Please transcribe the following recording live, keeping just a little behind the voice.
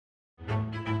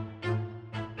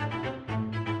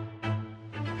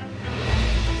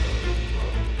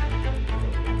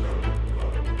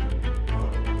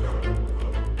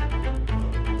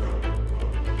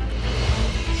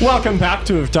Welcome back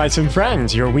to Of Dice and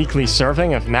Friends, your weekly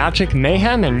serving of magic,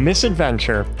 mayhem, and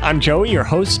misadventure. I'm Joey, your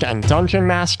host and dungeon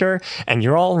master, and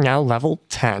you're all now level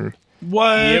 10.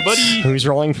 What? Yeah, buddy. Who's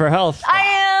rolling for health?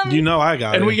 I am. You know I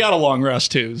got it. And we got a long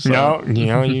rest, too. So.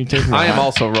 No, you did not. I am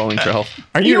also rolling for health.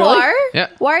 Are you You really? are? Yeah.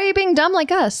 Why are you being dumb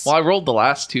like us? Well, I rolled the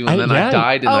last two, and then yeah. I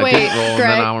died, and oh, I wait, didn't roll, and Greg,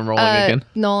 then now I'm rolling again.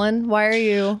 Nolan, why are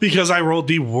you? Because I rolled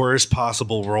the worst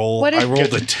possible roll. What did- I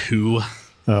rolled a 2.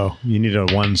 Oh, you need a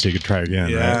 1 so you could try again,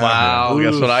 Yeah. right? Wow,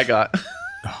 guess what I got?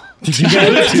 Did you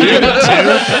get it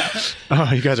too?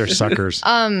 Oh, you guys are suckers.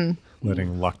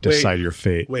 Letting luck decide your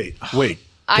fate. Wait.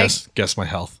 I- Guess my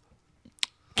health.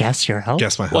 Guess your health?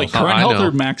 Guess my health. Like current I health know.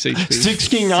 or max HP?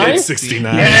 69? It's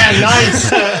 69. Yeah, nice.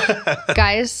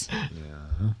 Guys,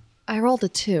 I rolled a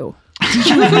 2.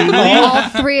 All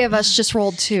three of us just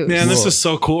rolled 2s. Man, this is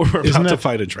so cool. We're about to that-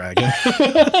 fight a dragon.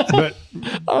 But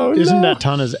isn't that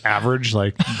Tana's average?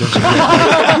 Like, don't you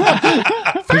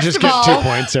get, you just of get 2 all-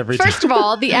 points every time. First of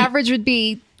all, the average would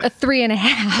be a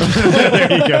 3.5.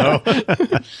 There you go.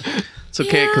 It's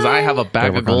okay, because I have a bag Better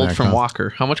of work on gold that, from Kyle. Walker.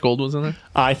 How much gold was in there?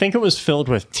 I think it was filled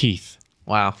with teeth.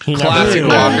 Wow. never Classic did.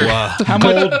 Walker. How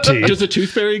much Gold teeth. does a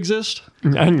tooth fairy exist?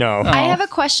 No. I have a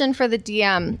question for the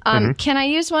DM. Can I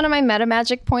use one of my meta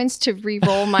magic points to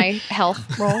re-roll my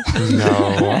health roll?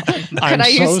 No. Could I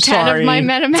use 10 of my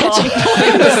meta magic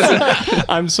points?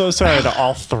 I'm so sorry to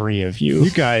all three of you.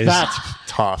 You guys- That's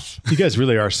tough. You guys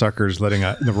really are suckers letting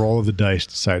the roll of the dice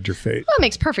decide your fate. That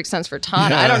makes perfect sense for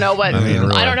Tana. I don't know what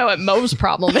I don't know what Mo's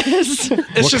problem is. It's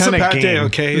What just a kind of bad day, game?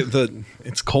 okay?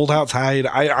 It's cold outside.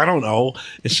 I don't know.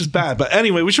 It's just bad. But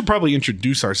anyway, we should probably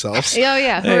introduce ourselves. Oh,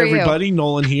 yeah. Who Hey, are you? everybody.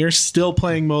 Nolan here. Still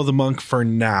playing Mo the Monk for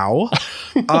now.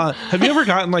 Have you ever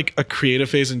gotten like a creative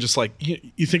phase and just like,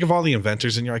 you think of all the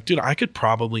inventors and you're like, dude, I could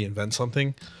probably invent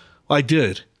something? Well, I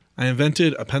did. I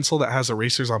invented a pencil that has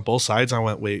erasers on both sides. I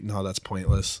went, wait, no, that's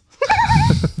pointless.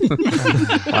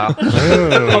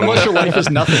 Unless your life is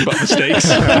nothing but mistakes.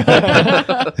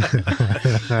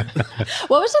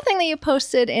 What was the thing that you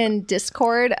posted in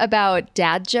Discord about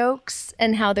dad jokes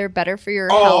and how they're better for your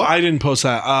Oh, health? I didn't post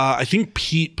that. I think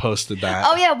Pete posted that.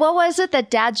 Oh yeah, what was it? That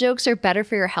dad jokes are better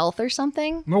for your health or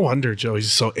something? No wonder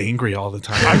Joey's so angry all the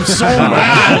time.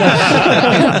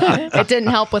 It didn't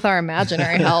help with our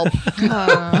imaginary help.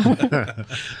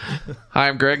 Hi,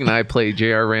 I'm Greg, and I play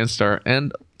J.R. Ranstar.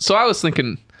 And so I was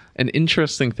thinking an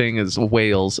interesting thing is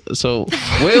whales. So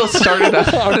whales started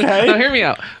out... Okay. Now, hear me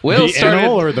out. The Whales started...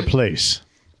 animal or the place?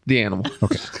 The animal.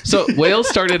 Okay. So whales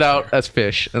started out as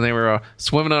fish, and they were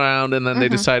swimming around, and then they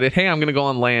decided, hey, I'm going to go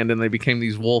on land, and they became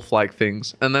these wolf-like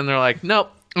things. And then they're like,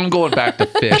 nope, I'm going back to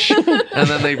fish. And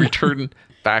then they returned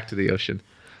back to the ocean.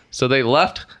 So they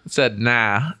left, said,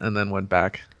 nah, and then went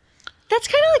back. That's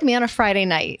kind of like me on a Friday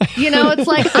night. You know, it's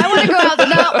like I want to go out.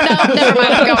 No, never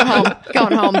mind. I'm going home.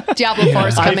 Going home. Diablo 4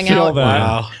 is coming I feel out.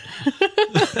 that.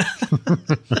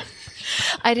 Wow.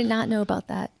 I did not know about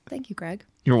that. Thank you, Greg.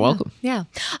 You're welcome. Yeah.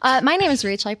 My name is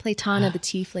Rachel. I play Tana the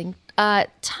Tiefling.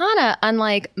 Tana,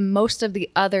 unlike most of the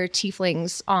other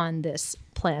Tieflings on this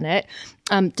planet,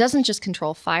 doesn't just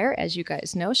control fire. As you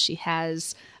guys know, she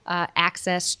has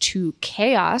access to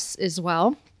chaos as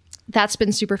well. That's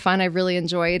been super fun. I really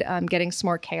enjoyed getting some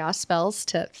more chaos spells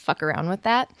to fuck around with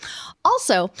that.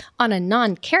 Also, on a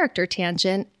non-character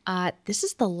tangent, this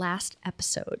is the last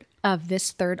episode of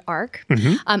this third arc.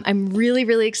 I'm really,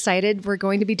 really excited. We're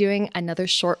going to be doing another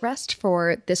short rest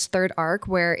for this third arc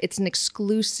where it's an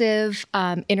exclusive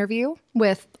interview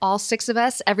with all 6 of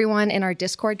us. Everyone in our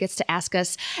Discord gets to ask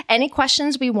us any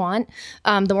questions we want.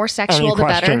 The more sexual, Any the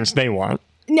better. questions they want.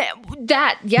 No,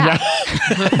 yeah.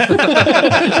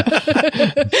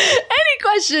 Any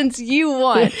questions you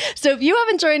want. So if you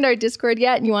haven't joined our Discord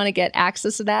yet and you want to get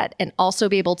access to that and also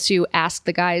be able to ask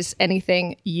the guys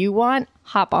anything you want,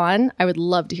 hop on. I would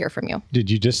love to hear from you. Did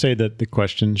you just say that the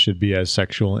question should be as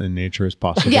sexual in nature as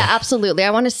possible? Yeah, absolutely.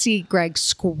 I want to see Greg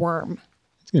squirm.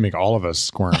 It's going to make all of us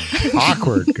squirm.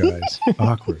 Awkward, guys.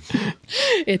 Awkward.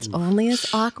 It's only as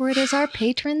awkward as our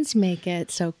patrons make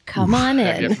it. So come on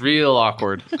in. Get real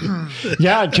awkward.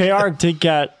 Yeah, JR did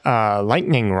get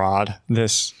Lightning Rod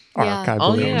this arc, Yeah. I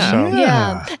Oh, believe. yeah. So.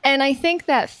 Yeah. And I think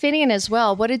that Finian as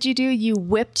well. What did you do? You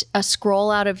whipped a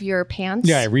scroll out of your pants?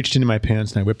 Yeah, I reached into my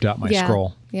pants and I whipped out my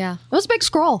scroll. Yeah. It was a big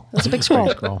scroll. It was a big scroll.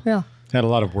 Scroll. Yeah. Had a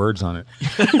lot of words on it.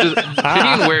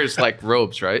 Gideon wears like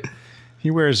robes, right? He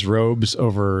wears robes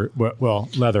over, well,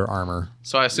 leather armor.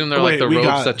 So I assume they're Wait, like the we robes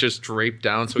got- that just drape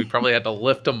down. So we probably had to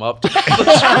lift them up. You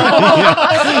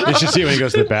should see when he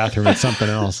goes to the bathroom. It's something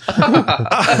else.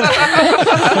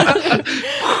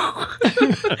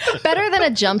 Better than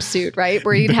a jumpsuit, right?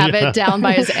 Where you'd have it down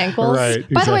by his ankles. Right,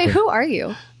 By the way, exactly. who are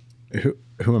you?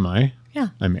 Who am I? Yeah.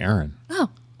 I'm Aaron. Oh.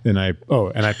 And I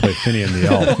play Finian the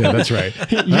elf. Yeah, that's right.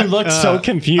 You look so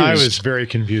confused. I was very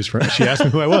confused. She asked me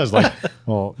who I was. Like,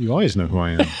 well, you always know who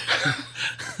I am.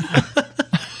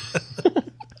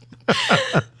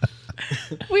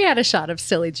 We had a shot of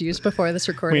silly juice before this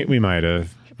recording. We might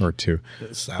have, or two.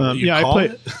 Is that what you yeah, call I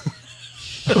it?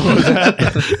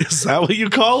 Is that what you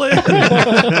call it?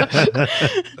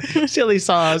 Silly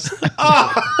sauce.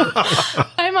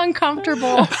 I'm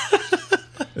uncomfortable.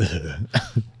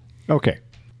 Okay.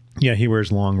 Yeah, he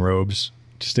wears long robes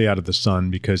to stay out of the sun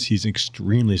because he's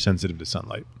extremely sensitive to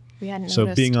sunlight. We hadn't So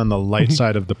noticed. being on the light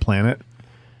side of the planet,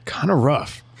 kind of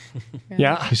rough.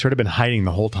 Yeah. He's sort of been hiding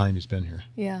the whole time he's been here.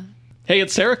 Yeah. Hey,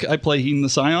 it's Sarek. I play Heen the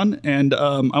Scion, and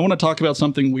I want to talk about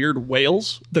something weird.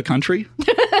 Wales, the country.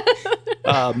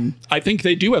 I think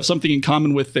they do have something in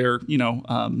common with their,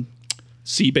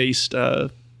 sea-based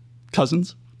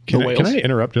cousins. Can I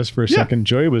interrupt just for a second?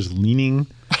 Joey was leaning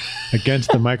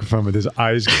against the microphone with his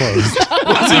eyes closed.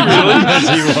 Was he really? Yes,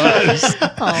 he was.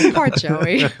 Oh, poor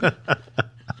Joey.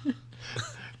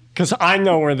 Because I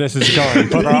know where this is going,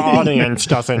 but our audience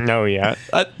doesn't know yet.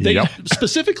 They Yep.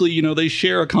 specifically, they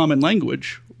share a common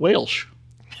language, Welsh.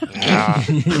 All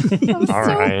So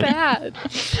right. bad.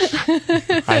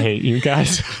 I hate you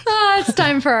guys. It's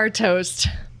time for our toast.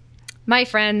 My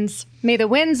friends, may the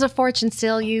winds of fortune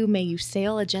sail you, may you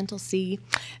sail a gentle sea.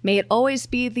 May it always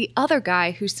be the other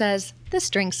guy who says, this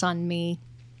drink's on me.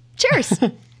 Cheers.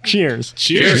 Cheers.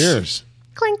 Cheers.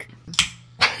 Clink.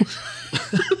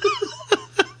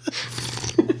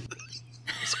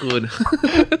 It's good.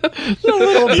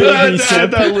 Little You had baby to sip.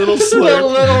 add that little The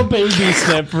slurp. little baby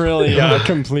sip really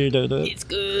completed it. It's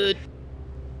good.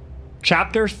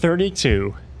 Chapter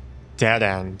 32, Dead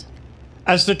End.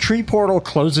 As the tree portal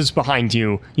closes behind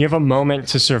you, you have a moment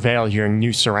to surveil your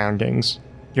new surroundings.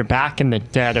 You're back in the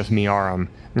dead of Miarum,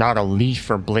 not a leaf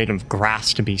or blade of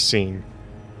grass to be seen.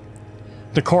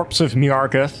 The corpse of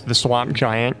Miarguth, the swamp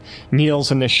giant,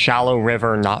 kneels in this shallow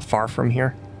river not far from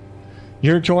here.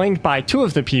 You're joined by two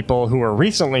of the people who were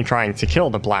recently trying to kill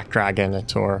the black dragon at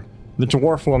Tor, the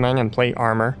dwarf woman in plate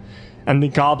armor, and the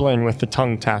goblin with the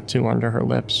tongue tattoo under her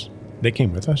lips. They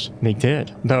came with us. They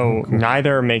did, though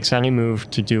neither makes any move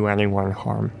to do anyone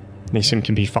harm. They seem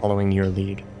to be following your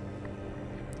lead.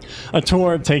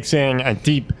 Ator takes in a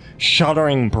deep,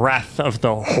 shuddering breath of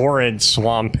the horrid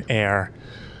swamp air.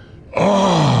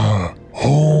 Home.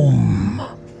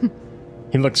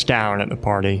 He looks down at the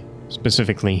party,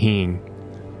 specifically Heen.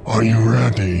 Are you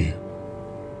ready?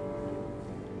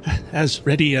 As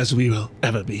ready as we will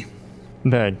ever be.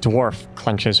 The dwarf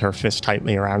clenches her fist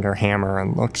tightly around her hammer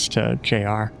and looks to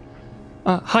JR.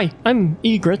 Hi, I'm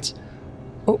Egret.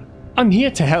 Oh, I'm here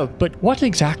to help, but what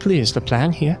exactly is the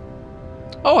plan here?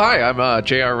 Oh, hi, I'm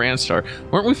J.R. Ranstar.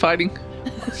 Weren't we fighting?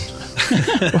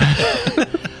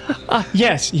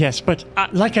 Yes, but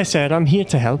like I said, I'm here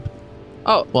to help.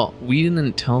 Oh, well, we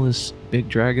didn't tell this big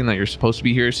dragon that you're supposed to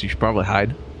be here, so you should probably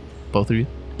hide. Both of you.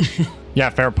 Yeah,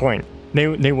 fair point.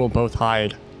 They will both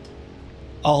hide.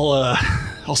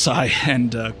 I'll sigh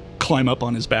and climb up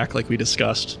on his back like we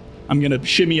discussed. I'm gonna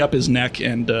shimmy up his neck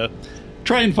and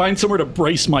try and find somewhere to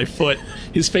brace my foot.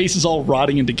 His face is all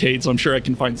rotting and decayed, so I'm sure I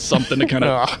can find something to kind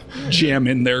of jam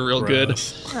in there real good.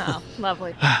 Oh,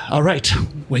 lovely. All right,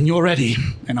 when you're ready,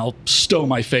 and I'll stow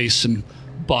my face and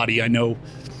body. I know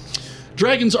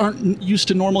dragons aren't used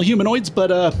to normal humanoids,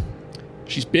 but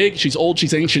she's big, she's old,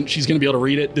 she's ancient, she's gonna be able to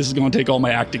read it. This is gonna take all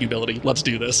my acting ability. Let's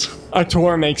do this.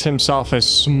 Ator makes himself as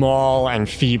small and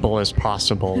feeble as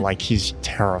possible, like he's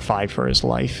terrified for his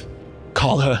life.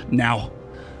 Call her now.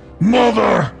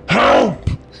 Mother, help!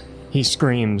 He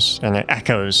screams, and it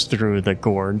echoes through the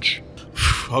gorge.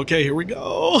 Okay, here we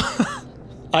go.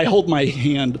 I hold my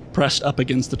hand pressed up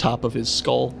against the top of his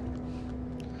skull,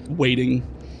 waiting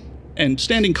and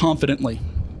standing confidently.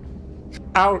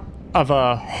 Out of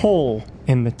a hole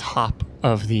in the top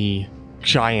of the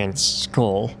giant's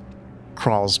skull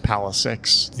crawls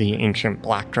Palisix, the ancient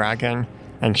black dragon,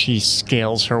 and she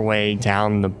scales her way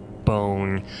down the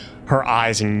bone, her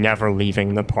eyes never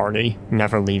leaving the party,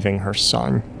 never leaving her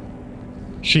son.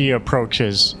 She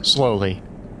approaches slowly,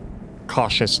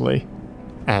 cautiously,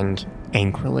 and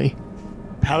angrily.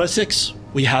 Palisix,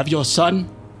 we have your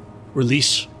son.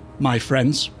 Release my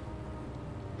friends.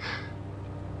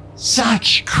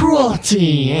 Such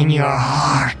cruelty in your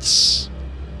hearts.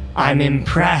 I'm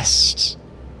impressed.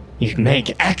 You'd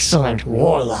make excellent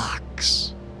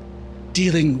warlocks.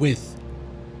 Dealing with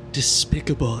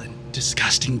despicable and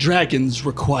disgusting dragons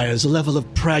requires a level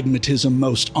of pragmatism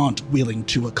most aren't willing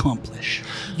to accomplish.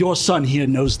 Your son here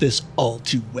knows this all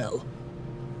too well.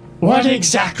 What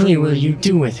exactly will you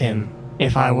do with him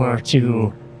if I were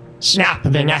to snap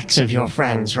the necks of your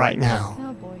friends right now.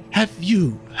 Oh boy. Have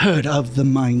you heard of the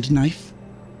mind knife?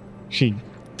 She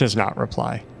does not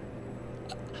reply.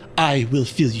 I will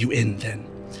fill you in then.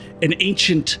 An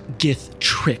ancient Gith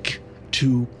trick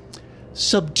to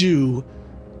subdue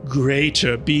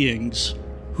greater beings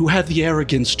who have the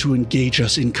arrogance to engage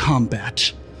us in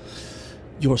combat.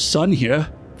 Your son here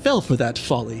fell for that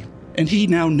folly, and he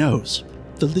now knows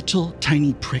the little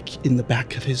tiny prick in the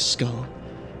back of his skull,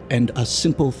 and a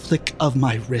simple flick of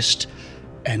my wrist,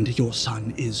 and your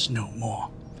son is no more.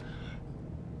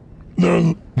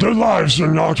 Their lives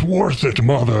are not worth it,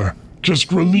 Mother.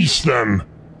 Just release them.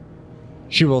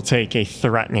 She will take a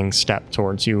threatening step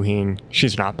towards you, Heen.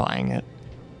 She's not buying it.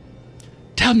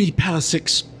 Tell me,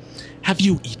 Palisix, have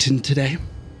you eaten today?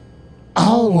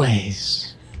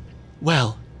 Always.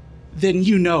 Well, then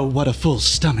you know what a full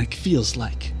stomach feels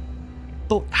like.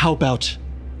 But how about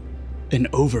an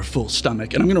overfull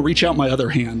stomach? And I'm going to reach out my other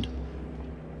hand,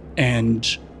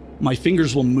 and my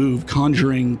fingers will move,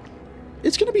 conjuring.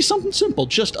 It's going to be something simple,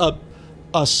 just a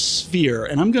sphere,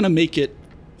 and I'm going to make it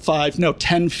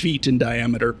 10 feet in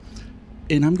diameter,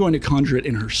 and I'm going to conjure it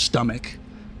in her stomach.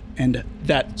 And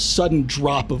that sudden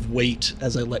drop of weight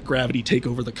as I let gravity take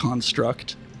over the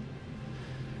construct,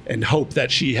 and hope that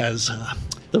she has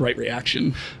the right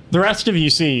reaction. The rest of you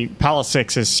see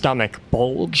Palisix's stomach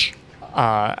bulge,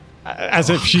 as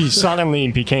if she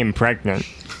suddenly became pregnant.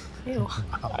 Ew.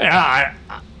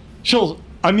 She'll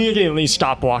immediately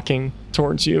stop walking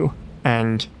towards you,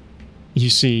 and you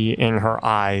see in her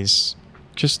eyes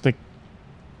just the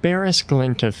barest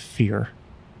glint of fear.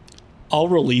 I'll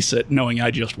release it, knowing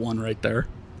I just won right there.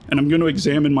 And I'm going to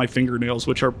examine my fingernails,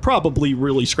 which are probably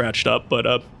really scratched up,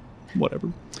 but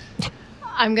whatever.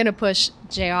 I'm gonna push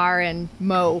JR and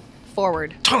Mo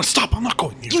forward. Tana, stop. I'm not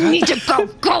going near You that. need to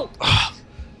go!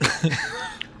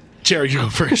 Jerry, you go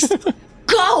first.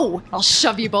 Go! I'll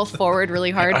shove you both forward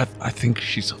really hard. I think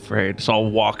she's afraid, so I'll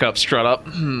walk up, strut up.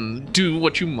 Do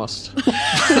what you must.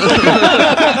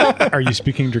 Are you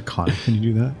speaking Draconic? Can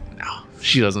you do that?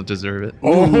 She doesn't deserve it.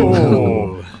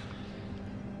 Oh.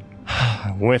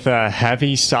 With a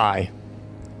heavy sigh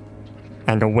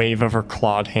and a wave of her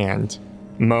clawed hand,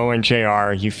 Mo and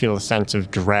JR, you feel a sense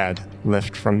of dread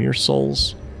lift from your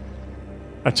souls.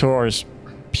 Ator's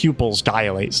pupils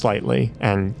dilate slightly,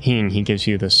 and he gives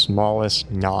you the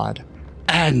smallest nod.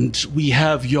 And we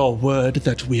have your word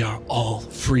that we are all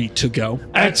free to go.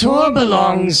 Ator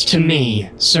belongs to me.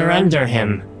 Surrender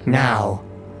him now.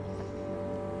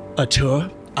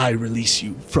 Atur, I release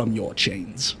you from your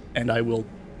chains, and I will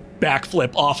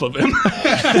backflip off of him.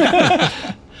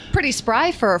 Pretty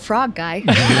spry for a frog guy.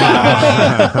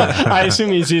 I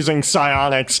assume he's using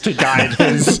psionics to guide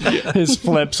his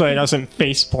flip so he doesn't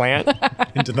face plant.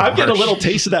 Into the I've got a marsh. little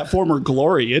taste of that former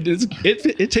glory.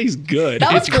 It tastes good.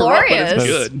 That was it's corrupt, but glorious. it's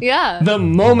good. Yeah. The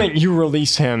moment you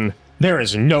release him, there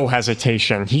is no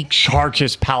hesitation. He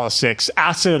charges Palisix,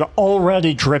 acid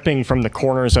already dripping from the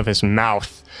corners of his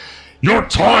mouth. Your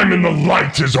time in the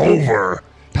light is over.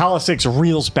 Palisix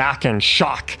reels back in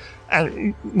shock,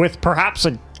 and with perhaps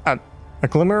a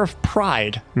glimmer of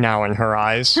pride now in her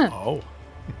eyes. Oh.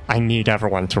 I need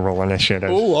everyone to roll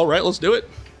initiative. Oh, all right, let's do it.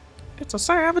 It's a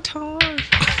sabotage.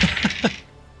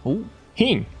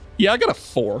 Heen, Yeah, I got a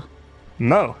 4.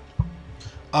 Mo,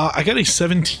 I got a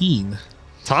 17.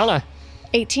 Tana,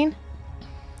 18?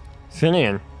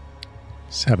 Finian.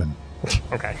 7.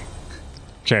 Okay.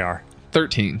 JR.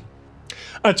 13.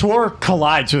 Ator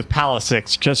collides with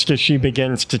Palisix just as she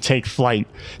begins to take flight,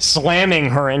 slamming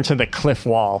her into the cliff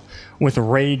wall. With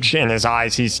rage in his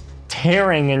eyes, he's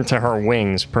tearing into her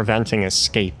wings, preventing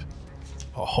escape.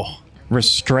 Oh.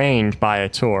 Restrained by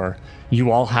Ator, you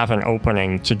all have an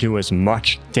opening to do as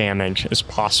much damage as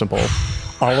possible.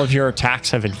 All of your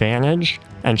attacks have advantage,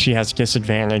 and she has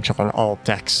disadvantage on all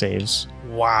dex saves.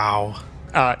 Wow.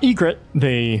 Egret,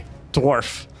 the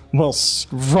dwarf, will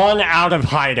run out of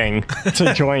hiding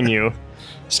to join you.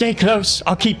 Stay close,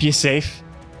 I'll keep you safe.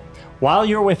 While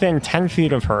you're within 10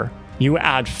 feet of her, you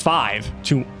add 5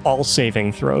 to all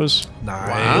saving throws.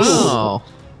 Nice. Oh,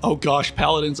 Oh gosh,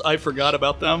 paladins, I forgot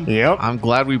about them. Yep. I'm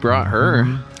glad we brought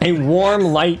her. A warm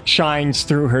light shines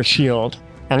through her shield.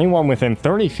 Anyone within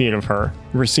 30 feet of her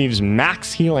receives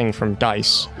max healing from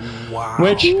dice. Wow.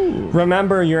 Which,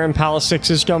 remember, you're in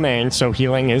Palisix's domain, so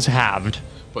healing is halved.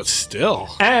 But still.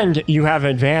 And you have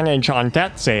advantage on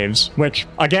death saves, which,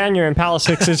 again, you're in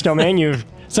Palisix's domain,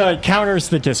 so it counters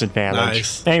the disadvantage.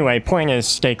 Nice. Anyway, point is,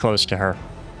 stay close to her.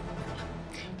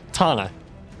 Tana.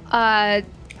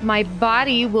 My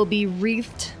body will be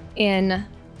wreathed in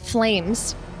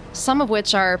flames, some of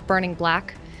which are burning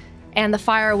black, and the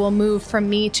fire will move from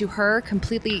me to her,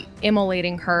 completely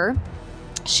immolating her.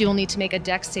 She will need to make a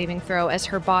dex saving throw as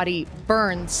her body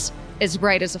burns as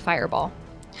bright as a fireball.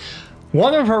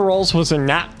 One of her rolls was a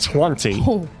nat 20.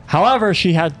 Oh. However,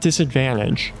 she had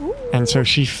disadvantage, and so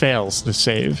she fails the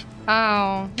save.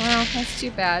 Oh, well, that's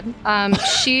too bad.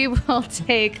 She will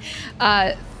take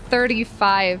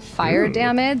 35 fire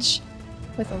damage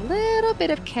with a little bit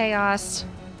of chaos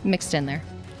mixed in there.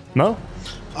 Mo?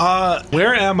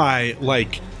 Where am I,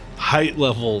 like, height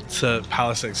level to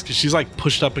Palisix? Because she's, like,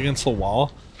 pushed up against the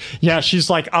wall. Yeah, she's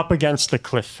like up against the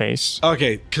cliff face.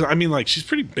 Okay, because I mean, like, she's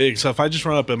pretty big. So if I just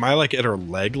run up, am I, like, at her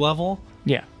leg level?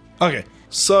 Yeah. Okay.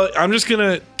 So I'm just going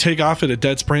to take off at a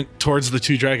dead sprint towards the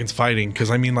two dragons fighting. Because,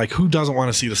 I mean, like, who doesn't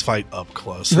want to see this fight up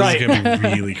close? This Right. is going to be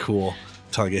really cool.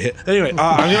 Until I get hit. Anyway,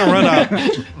 I'm going to run up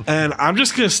and I'm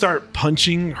just going to start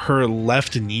punching her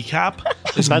left kneecap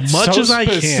as That's much so as I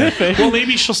specific. can. Well,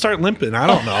 maybe she'll start limping. I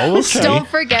don't know. We'll see. Don't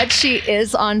forget she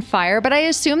is on fire, but I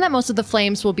assume that most of the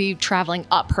flames will be traveling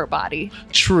up her body.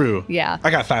 True. Yeah.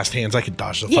 I got fast hands. I can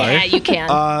dodge the fire. Yeah, you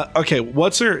can. Okay,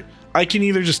 what's her... I can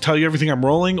either just tell you everything I'm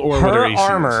rolling or what Her her AC is.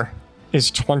 armor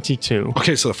is 22.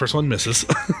 Okay, so the first one misses.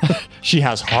 She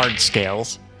has hard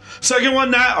scales. Second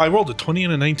one, I rolled a 20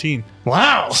 and a 19.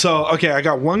 Wow. So, okay, I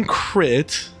got one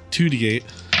crit, 2d8.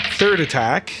 Third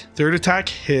attack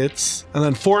hits. And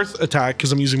then fourth attack,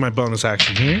 because I'm using my bonus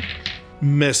action here,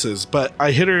 misses. But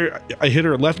I hit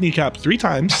her left kneecap 3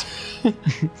 times.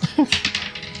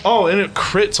 Oh, and it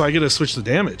crit, so I get to switch the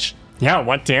damage. Yeah,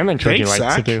 what damage would you Thanks,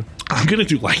 like Zach. to do? I'm going to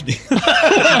do lightning.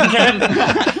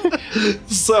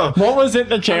 So... What was it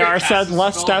that JR said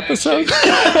last episode?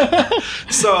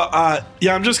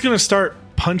 Yeah, I'm just gonna start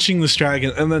punching this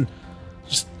dragon, and then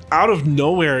just out of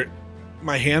nowhere,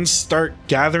 my hands start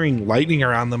gathering lightning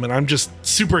around them, and I'm just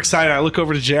super excited. I look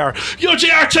over to JR. Yo,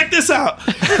 JR, check this out!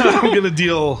 I'm gonna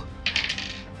deal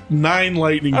 9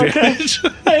 lightning damage,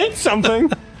 It's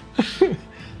something. and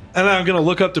then I'm gonna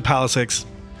look up to Palisix.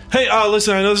 Hey,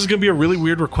 listen, I know this is going to be a really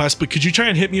weird request, but could you try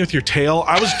and hit me with your tail?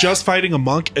 I was just fighting a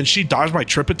monk, and she dodged my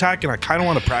trip attack, and I kind of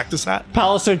want to practice that.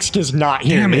 Palisix does not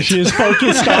hear Damn me. it. She is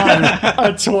focused on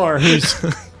a Tor who's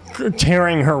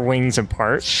tearing her wings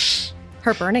apart.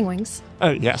 Her burning wings.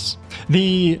 Yes.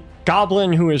 The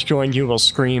goblin who has joined you will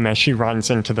scream as she runs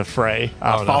into the fray,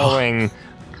 following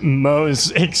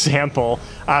Mo's example.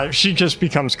 She just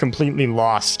becomes completely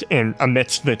lost in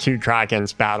amidst the two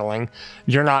dragons battling.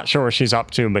 You're not sure what she's up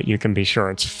to, but you can be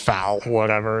sure it's foul,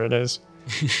 whatever it is.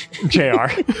 JR.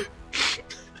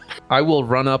 I will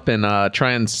run up and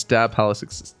try and stab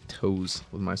Palisix's toes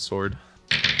with my sword.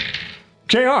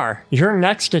 JR, your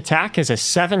next attack is a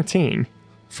 17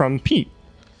 from Pete.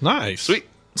 Nice. Sweet.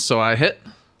 So I hit,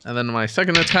 and then my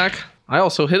second attack, I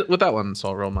also hit with that one. So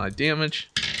I'll roll my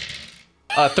damage.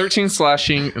 13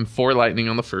 slashing and 4 lightning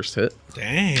on the first hit.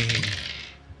 Dang.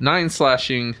 9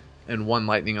 slashing and 1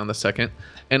 lightning on the second.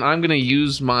 And I'm going to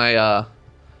use my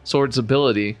sword's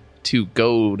ability to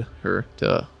goad her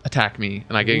to attack me.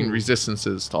 And I gain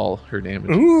resistances to all her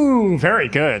damage. Ooh, very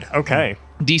good. Okay.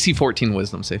 DC 14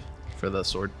 wisdom save for the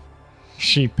sword.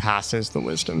 She passes the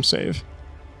wisdom save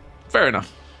Fair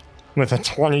enough. with a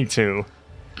 22.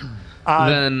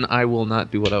 Then I will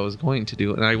not do what I was going to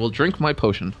do. And I will drink my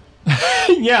potion.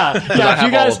 Yeah. I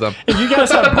have all of them. If you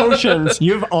guys have potions,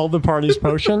 you have all the party's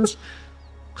potions?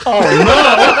 Oh,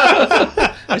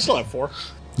 no. I still have 4.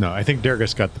 No, I think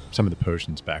Durgus got some of the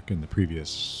potions back in the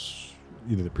previous,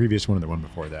 either the previous one or the one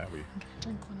before that. We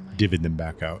divvied them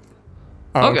back out.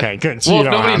 Oh, okay, good. So Well, you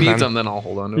if don't nobody have needs them. them, then I'll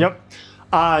hold on to them.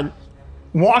 Yep.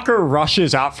 Walker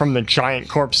rushes out from the giant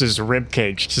corpse's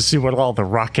ribcage to see what all the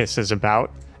ruckus is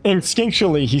about.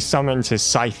 Instinctually, he summons his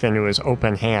scythe into his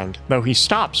open hand, though he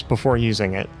stops before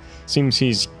using it. Seems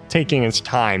he's taking his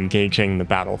time gauging the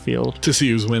battlefield. To see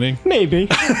who's winning. Maybe.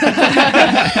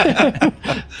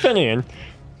 Finian.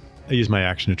 I use my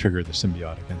action to trigger the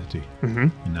symbiotic entity. Mm-hmm.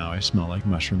 And now I smell like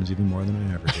mushrooms even more than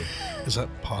I ever do. Is that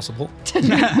possible?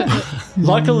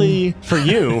 Luckily for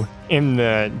you, in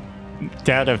the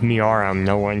dead of Miarum,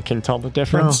 no one can tell the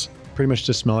difference. Pretty much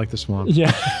just smell like the swamp.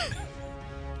 Yeah,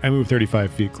 I move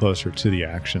 35 feet closer to the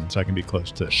action so I can be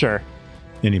close to sure.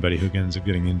 anybody who ends up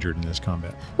getting injured in this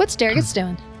combat. What's Dargus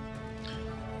doing?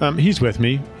 He's with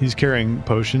me. He's carrying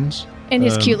potions. In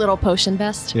his cute little potion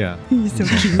vest. Yeah. Did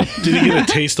he get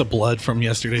a taste of blood from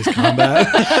yesterday's combat?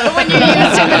 When you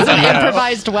used him as an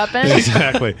improvised weapon.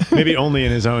 Exactly. Maybe only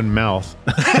in his own mouth.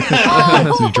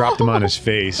 So he dropped them on his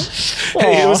face.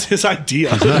 Hey, it was his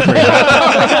idea. Not very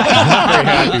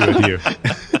happy with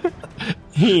you.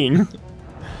 Heen.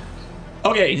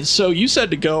 Okay, so you said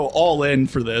to go all in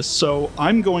for this, so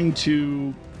I'm going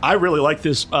to I really like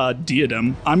this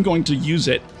diadem. I'm going to use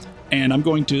it, and I'm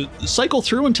going to cycle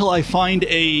through until I find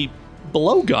a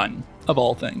blowgun, of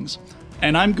all things.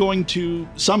 And I'm going to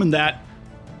summon that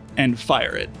and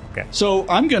fire it. Okay. So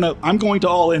I'm going to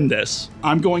all in this.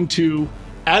 I'm going to,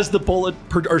 as the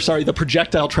the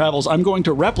projectile travels, I'm going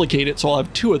to replicate it, so I'll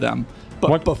have 2 of them.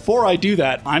 But before I do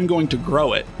that, I'm going to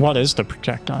grow it. What is the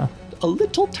projectile? A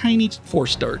little tiny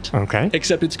force dart. Okay.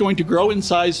 Except it's going to grow in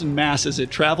size and mass as it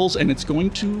travels, and it's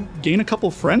going to gain a couple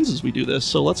friends as we do this.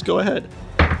 So let's go ahead.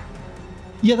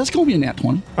 Yeah, that's going to be a nat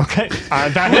 20. Okay,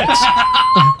 that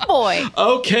hits. Boy.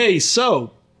 Okay,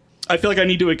 so I feel like I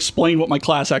need to explain what my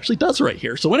class actually does right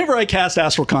here. So whenever I cast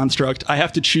Astral Construct, I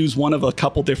have to choose one of a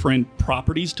couple different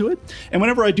properties to it. And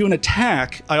whenever I do an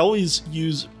attack, I always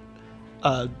use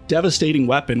a Devastating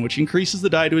Weapon, which increases the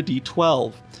die to a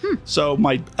D12. So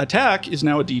my attack is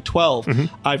now a D12.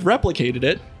 I've replicated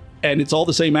it, and it's all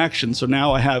the same action. So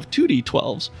now I have 2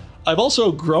 D12s. I've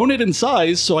also grown it in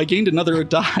size, so I gained another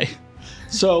die.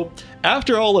 So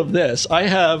after all of this, I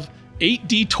have 8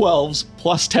 D12s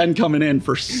plus 10 coming in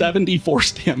for 70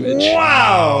 force damage.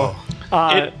 Wow!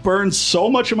 It burns so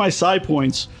much of my psi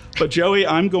points. But Joey,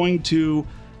 I'm going to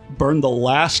burn the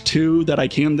last 2 that I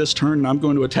can this turn, and I'm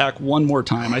going to attack one more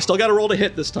time. I still got to roll to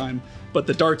hit this time, but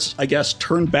the darts, I guess,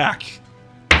 turn back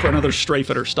for another strafe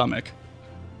at her stomach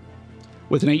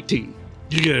with an 18.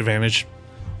 You get advantage.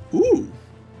 Ooh.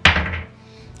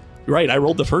 Right, I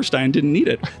rolled the first die and didn't need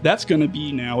it. That's going to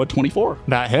be now a 24.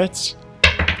 That hits.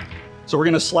 So we're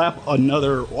going to slap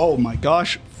another, oh my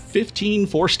gosh, 15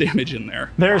 force damage in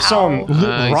there. There's some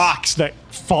Nice. rocks that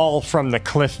fall from the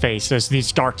cliff face as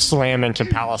these darts slam into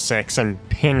Palisix and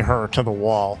pin her to the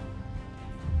wall.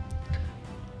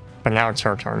 But now it's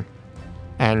her turn.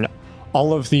 And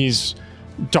all of these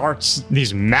darts,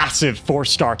 these massive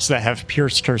force darts that have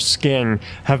pierced her skin,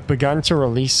 have begun to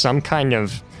release some kind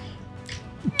of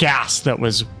gas that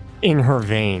was in her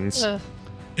veins.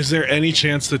 Is there any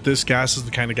chance that this gas is the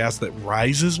kind of gas that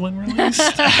rises when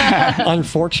released?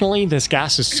 Unfortunately, this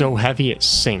gas is so heavy it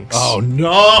sinks. Oh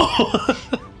no!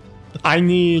 I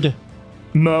need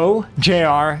Mo,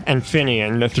 JR, and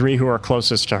Finian, the 3 who are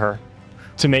closest to her,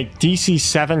 to make DC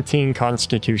 17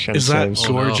 Constitution Is that saves.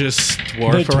 gorgeous The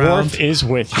dwarf dwarf around? is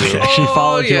with you. She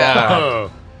followed you all yeah.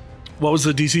 out. What was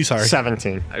the DC? Sorry.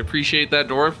 17. I appreciate that,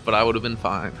 dwarf, but I would have been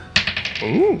fine.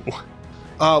 Ooh.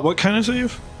 What kind of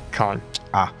save? Con.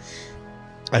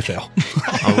 I fail.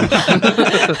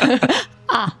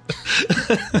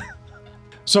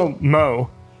 So, Mo,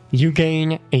 you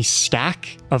gain a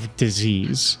stack of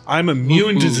disease. I'm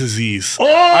immune to disease.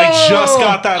 I just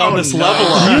got that on this level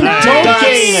up. You don't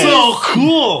gain it. so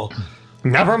cool.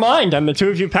 Never mind, and the 2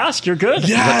 of you passed. You're good.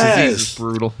 That disease is Yes.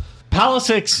 brutal.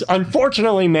 Palisix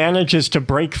unfortunately manages to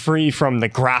break free from the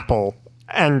grapple,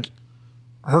 and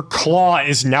her claw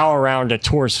is now around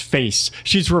Ator's face.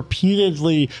 She's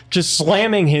repeatedly just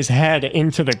slamming his head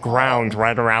into the ground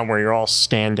right around where you're all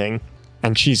standing,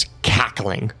 and she's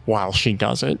cackling while she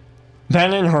does it.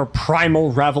 Then in her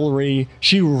primal revelry,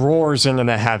 she roars into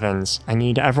the heavens. I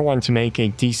need everyone to make a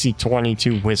DC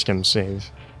 22 wisdom save.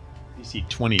 DC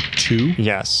 22.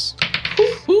 Yes.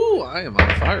 Ooh, I am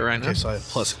on fire right now. Okay, so I have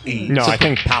 +8. No, I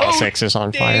think Palisix is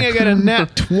on Dang, I fire. got a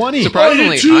nat 20.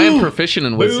 Surprisingly, too. I am proficient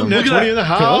in Boom, wisdom. nat 20 in the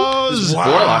house.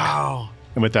 Wow.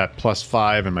 And with that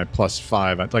 +5 and my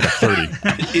 +5, it's like a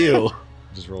 30. Ew.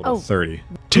 Just rolled a 30.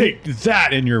 Take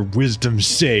that in your wisdom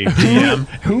save, DM.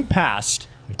 Who passed?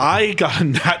 I got a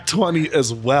nat 20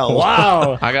 as well.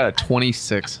 Wow. I got a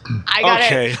 26. I got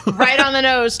Okay. it right on the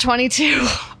nose, 22.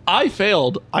 I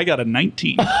failed. I got a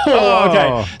 19. Oh,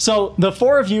 okay. So the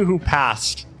 4 of you who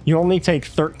passed, you only take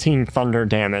 13 thunder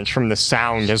damage from the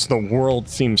sound as the world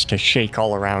seems to shake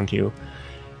all around you.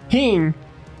 Heen,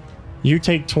 you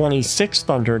take 26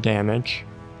 thunder damage,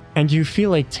 and you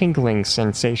feel a tingling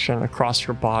sensation across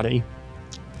your body.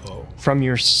 From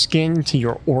your skin to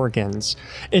your organs.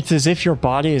 It's as if your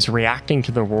body is reacting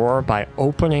to the roar by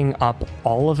opening up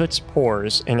all of its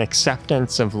pores in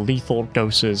acceptance of lethal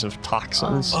doses of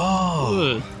toxins.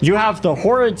 You have the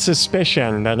horrid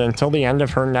suspicion that until the end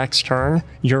of her next turn,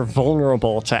 you're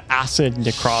vulnerable to acid,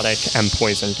 necrotic, and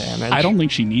poison damage. I don't think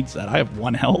she needs that. I have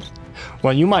 1 health.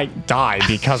 Well, you might die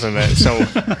because of it, so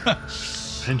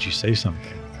Why didn't you say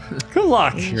something? good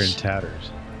luck. You're in tatters.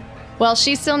 Well,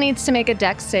 she still needs to make a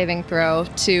dex saving throw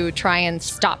to try and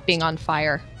stop being on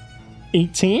fire.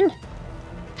 18?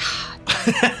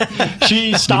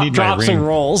 She stop, need my drops, ring. and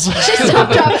rolls.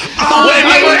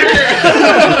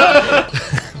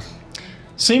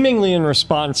 Seemingly in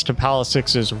response to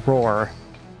Palisix's roar,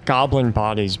 goblin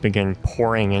bodies begin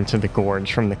pouring into the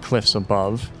gorge from the cliffs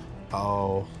above.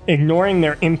 Oh. ignoring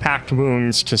their impact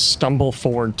wounds to stumble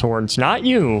forward towards not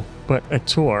you, but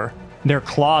Atur, their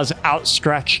claws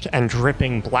outstretched and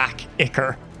dripping black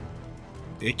ichor.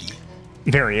 Icky.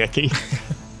 Very icky.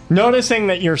 Noticing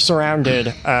that you're surrounded,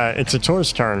 it's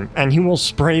Atur's turn, and he will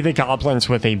spray the goblins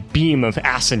with a beam of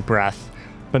acid breath,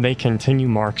 but they continue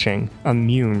marching,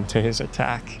 immune to his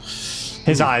attack.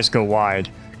 His eyes go wide.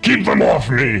 Keep them off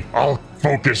me. I'll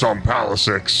focus on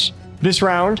Palisix. This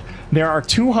round, there are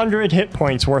 200 hit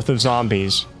points worth of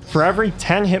zombies. For every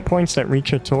 10 hit points that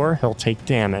reach Atur, he'll take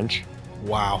damage.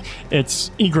 Wow.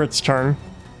 It's Egret's turn,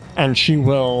 and she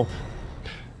will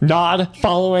nod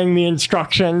following the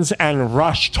instructions and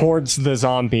rush towards the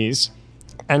zombies.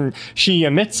 And she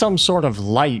emits some sort of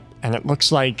light, and it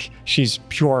looks like she's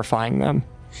purifying them.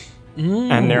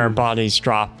 And their bodies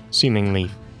drop,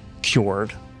 seemingly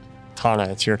cured. Tana,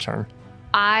 it's your turn.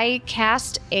 I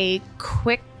cast a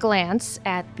quick glance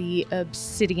at the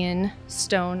obsidian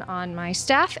stone on my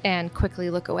staff and quickly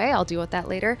look away. I'll deal with that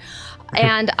later.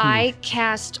 And I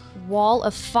cast Wall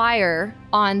of Fire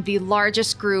on the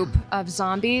largest group of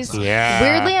zombies. Yeah.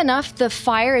 Weirdly enough, the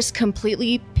fire is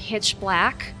completely pitch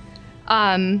black,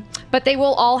 but they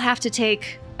will all have to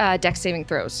take dex saving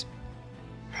throws.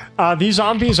 These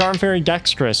zombies aren't very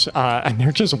dexterous, and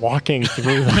they're just walking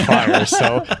through the fire,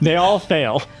 so they all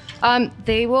fail.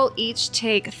 They will each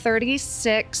take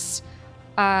 36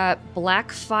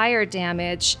 black fire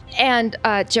damage. And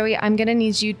Joey, I'm going to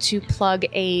need you to plug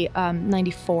a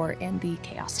 94 in the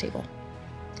chaos table.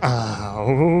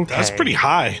 Okay. That's pretty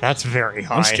high. That's very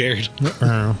high. I'm scared.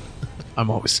 I'm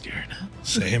always scared.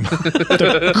 Same.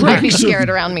 Might be scared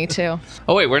around me too.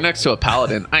 Oh wait, we're next to a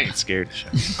paladin. I ain't scared.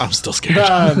 I'm still scared.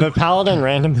 The paladin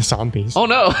random the zombies. Oh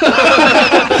no.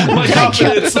 My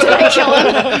confidence. Did I kill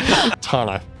him?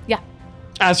 Tana, Yeah.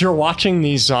 as you're watching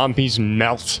these zombies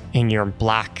melt in your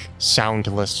black,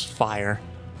 soundless fire,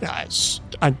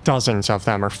 dozens of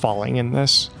them are falling in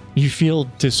this. You feel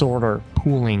disorder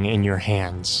pooling in your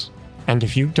hands. And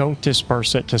if you don't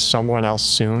disperse it to someone else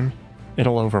soon,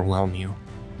 it'll overwhelm you.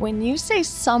 When you say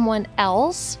someone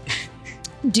else,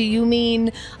 do you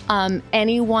mean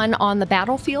anyone on the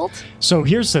battlefield? So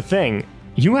here's the thing.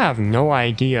 You have no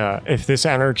idea if this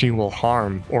energy will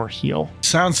harm or heal.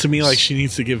 Sounds to me like she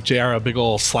needs to give JR a big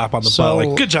ol' slap on the So- butt.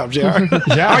 Like, good job, JR.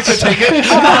 Yeah, I could take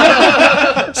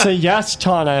it. So yes,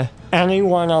 Tana,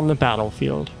 anyone on the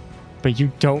battlefield, but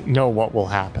you don't know what will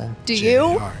happen. Do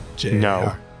you? JR,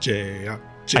 No. JR.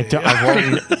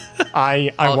 I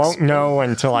won't know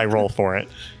until I roll for it.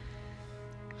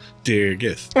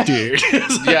 Dirgus.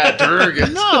 Dirgus. Yeah,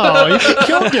 Durgan. Oh, you can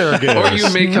kill Durgan. Or you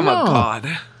make him a god.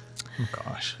 Oh,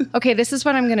 gosh. Okay, this is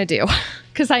what I'm going to do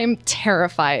because I am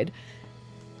terrified.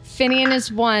 Finian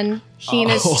is 1, Heen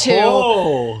is 2,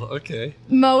 Oh, okay.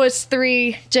 Mo is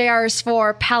 3, JR is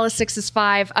 4, Palisix is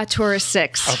 5, Atur is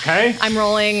 6. Okay. I'm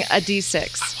rolling a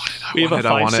d6. We have a want it,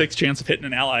 I want 5-6 chance of hitting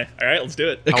an ally. All right, let's do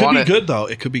it. It I could want be it. good, though.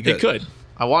 It could be good. It could.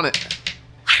 I want it.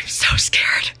 I'm so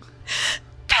scared.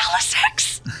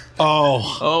 Palisix.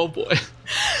 Oh. Oh boy.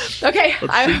 Okay,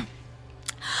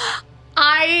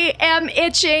 I am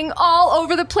itching all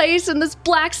over the place and this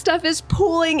black stuff is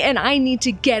pooling and I need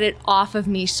to get it off of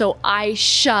me. So I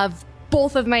shove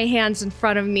both of my hands in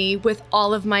front of me with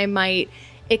all of my might,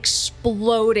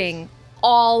 exploding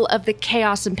all of the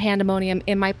chaos and pandemonium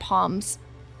in my palms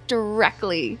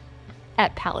directly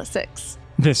at Palisix.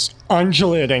 This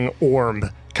undulating orb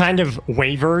kind of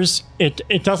wavers.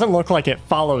 It doesn't look like it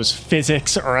follows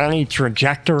physics or any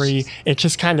trajectory. It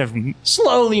just kind of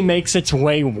slowly makes its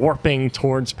way warping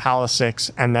towards Palisix,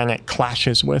 and then it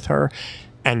clashes with her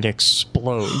and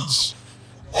explodes.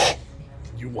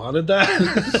 You wanted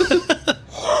that?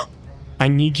 I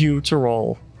need you to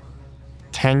roll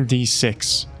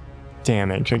 10d6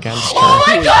 damage against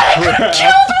her.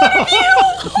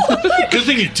 Good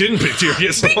thing you didn't pick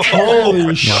Dirgus.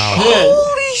 Holy shit.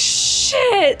 Holy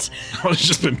shit! I would have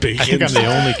just been bacon. I think I'm the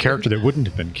only character that wouldn't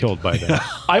have been killed by that.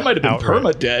 I might have been Outright.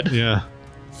 perma dead. Yeah.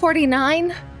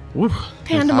 49 Woo.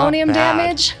 pandemonium Not bad.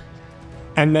 damage.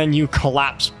 And then you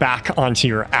collapse back onto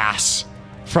your ass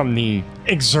from the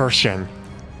exertion.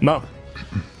 Mo.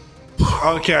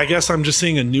 Okay, I guess I'm just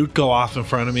seeing a nuke go off in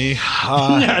front of me.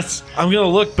 Yes. I'm going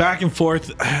to look back and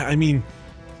forth. I mean,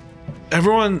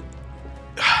 everyone...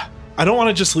 I don't want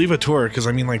to just leave a tour because,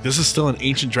 I mean, like, this is still an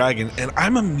ancient dragon, and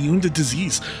I'm immune to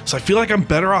disease. So I feel like I'm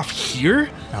better off here.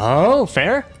 Oh,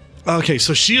 fair? Okay,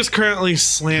 so she is currently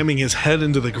slamming his head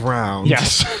into the ground.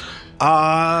 Yes.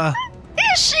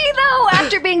 Is she though?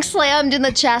 After being slammed in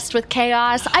the chest with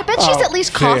chaos, I bet she's Oh, at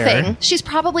least fair. coughing. She's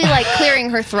probably like clearing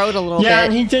her throat a little Yeah,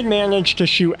 and bit. he did manage to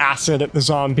shoot acid at the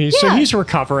zombies, so Yeah. he's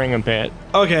recovering a bit.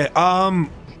 Okay,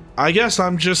 I guess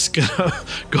I'm just gonna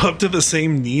go up to the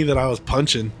same knee that I was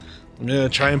punching. I'm gonna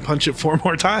try and punch it 4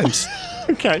 more times.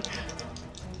 Okay.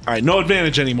 All right, no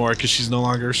advantage anymore because she's no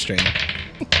longer restrained.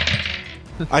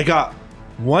 I got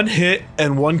 1 hit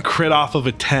and 1 crit off of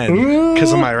a 10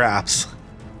 because of my wraps.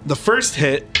 The first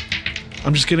hit,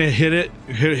 I'm just gonna hit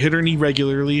her knee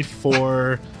regularly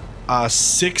for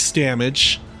 6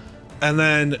 damage, and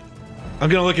then I'm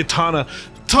gonna look at Tana.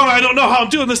 Tana, I don't know how I'm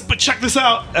doing this, but check this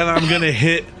out, and I'm gonna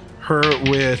hit her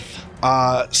with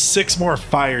 6 more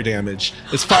fire damage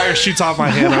as fire shoots off my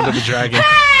hand onto the dragon.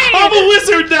 I'm a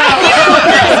wizard now!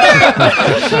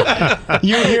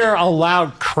 You hear a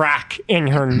loud crack in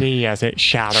her knee as it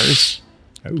shatters.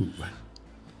 Oh.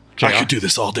 I could do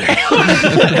this all day.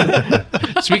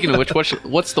 Speaking of which,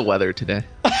 what's the weather today?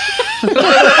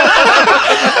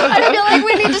 I feel like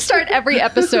we need to start every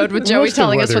episode with Joey What's the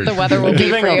telling us what the weather will be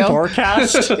Giving for a you.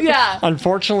 forecast. Yeah.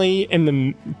 Unfortunately, in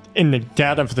the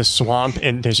dead of the swamp,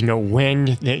 and there's no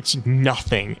wind. It's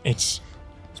nothing. It's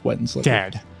It's wet and slippery.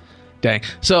 dead. Dang.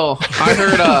 So I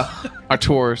heard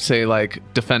Artur say, like,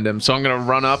 defend him. So I'm going to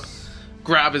run up,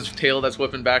 grab his tail that's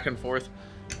whipping back and forth,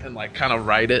 and, like, kind of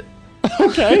ride it.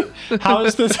 Okay. How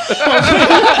is this?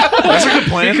 That's a good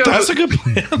plan. Because- That's a good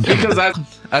plan. Because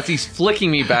as he's flicking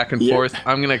me back and forth,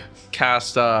 I'm going to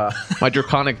cast my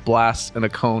Draconic Blast in a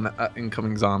cone at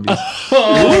incoming zombies.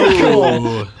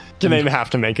 Cool. Do they have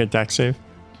to make a dex save?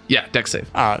 Yeah, dex save.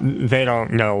 They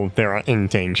don't know they're in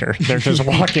danger. They're just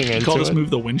walking into Call this it. move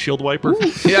the windshield wiper.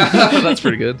 Yeah, that's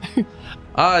pretty good.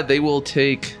 They will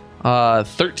take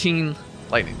 13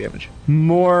 lightning damage.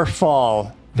 More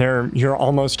fall. You're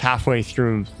almost halfway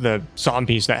through the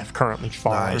zombies that have currently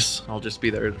fallen. Nice. I'll just be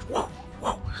there.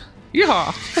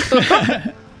 Yeah.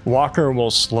 Walker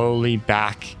will slowly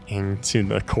back into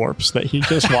the corpse that he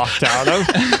just walked out of.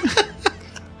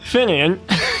 Finian.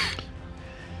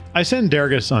 I send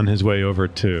Dargus on his way over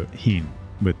to Heen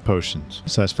with potions.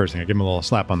 So that's the first thing. I give him a little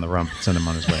slap on the rump and send him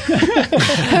on his way.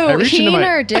 Who, reached into Heen my-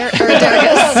 or Darius?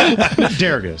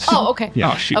 Dargus. Oh, okay.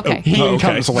 Yeah. Oh, shoot. Okay. He okay.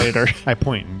 comes later. I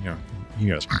point and, he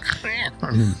goes,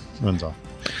 runs off.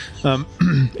 And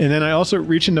then I also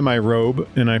reach into my robe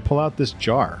and I pull out this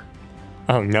jar.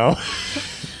 Oh no.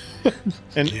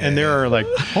 And there are like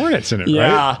hornets in it, right?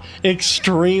 Yeah.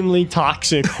 Extremely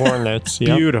toxic hornets.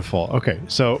 Yep. Beautiful. Okay,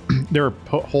 so there are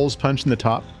holes punched in the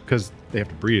top because they have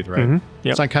to breathe, right? Mhm.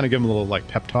 Yep. So I kind of give them a little like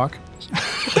pep talk.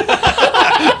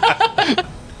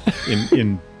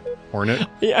 in Hornet.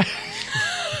 Yeah.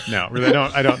 No, really,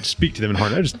 I don't speak to them in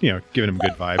Hornet. I just giving them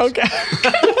good vibes. Okay.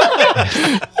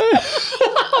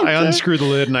 I unscrew the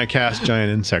lid and I cast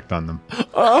giant insect on them.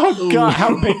 Oh god,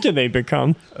 how big did they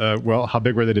become? Well, how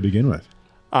big were they to begin with?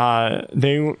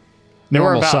 They were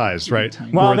Normal about, size, right?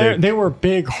 Well, Were they were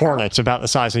big hornets about the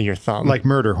size of your thumb. like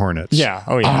murder hornets. Yeah.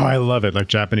 Oh Oh, yeah. I love it. Like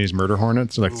Japanese murder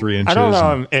hornets, like 3 inches. I don't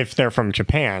and know if they're from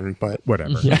Japan, but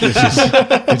whatever.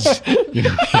 It's,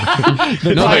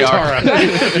 No, they are.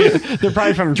 they're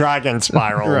probably from Dragon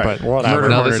Spiral, Right. but whatever.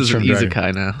 No, Hornets this is an from Dragon.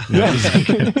 isekai now.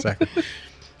 exactly.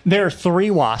 There are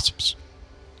 3 wasps.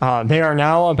 They are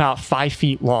now about 5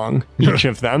 feet long, each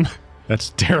of them.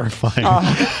 That's terrifying.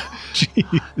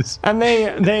 Jeez. And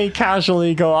they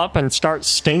casually go up and start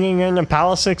stinging into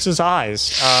Palisix's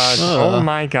eyes. Oh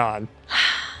my god.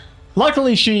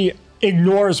 Luckily, she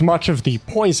ignores much of the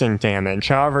poison damage.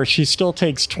 However, she still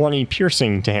takes 20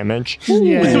 piercing damage.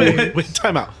 Wait,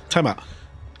 time out.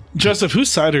 Joseph, whose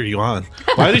side are you on?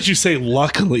 Why did you say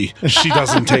luckily she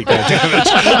doesn't take that damage?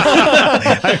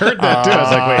 I heard that too. I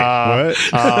was like,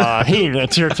 wait, what? Heen,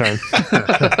 it's your turn.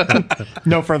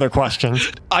 No further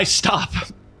questions. I stop.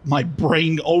 My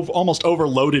brain almost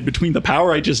overloaded between the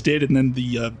power I just did and then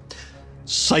the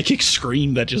psychic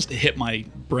scream that just hit my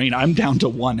brain. I'm down to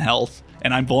 1 health,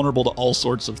 and I'm vulnerable to all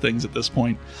sorts of things at this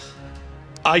point.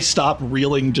 I stop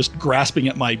reeling, just grasping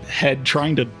at my head,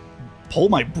 trying to pull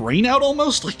my brain out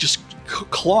almost, like just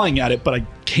clawing at it, but I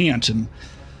can't. And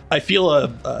I feel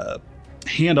a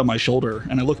hand on my shoulder,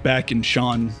 and I look back, and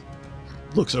Sean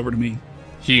looks over to me.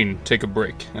 Heen, take a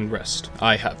break and rest.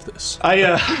 I have this.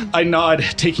 I nod,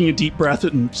 taking a deep breath,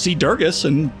 and see Durgus,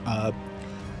 and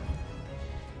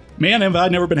man, have I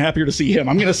never been happier to see him.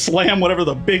 I'm gonna slam whatever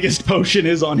the biggest potion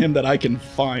is on him that I can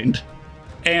find.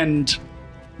 And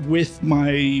with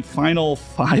my final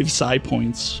 5 psi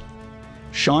points,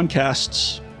 Sean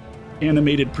casts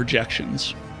animated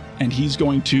projections, and he's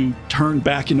going to turn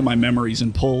back into my memories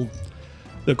and pull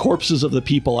the corpses of the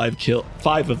people I've killed,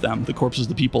 5 of them, the corpses of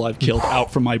the people I've killed,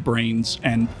 out from my brains,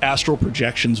 and astral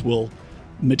projections will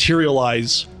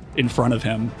materialize in front of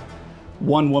him.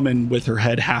 One woman with her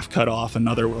head half cut off,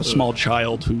 another a small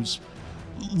child whose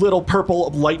little purple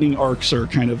lightning arcs are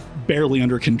kind of barely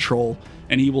under control,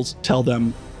 and he will tell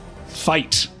them,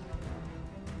 fight.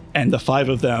 And the 5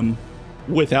 of them,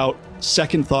 without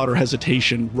second thought or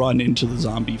hesitation, run into the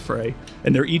zombie fray.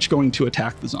 And they're each going to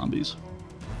attack the zombies.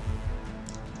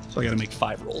 So I gotta make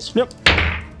 5 rolls. Yep.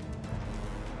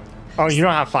 Oh, you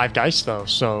don't have 5 dice, though,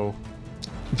 so...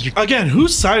 Again,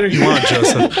 whose side are you on,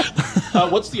 Joseph?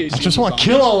 What's the AC? I just of want to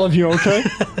the kill zombies? all of you, okay?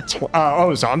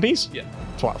 Zombies? Yeah.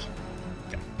 12.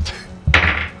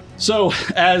 So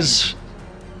as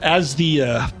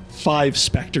the 5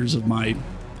 specters of my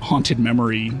haunted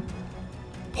memory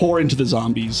pour into the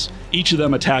zombies, each of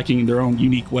them attacking in their own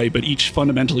unique way, but each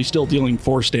fundamentally still dealing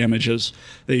force damage as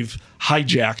they've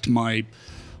hijacked my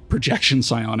projection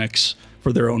psionics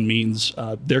for their own means.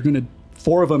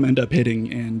 4 of them end up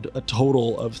hitting, and a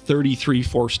total of 33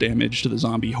 force damage to the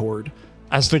zombie horde.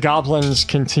 As the goblins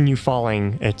continue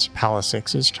falling, it's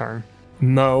Palisix's turn.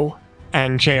 Mo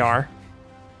and JR.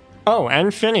 Oh,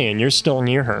 and Finian, you're still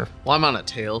near her. Well, I'm on a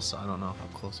tail, so I don't know how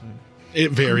close I am. It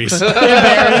varies.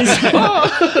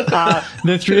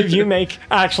 The 3 of you make...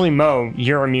 Actually, Mo,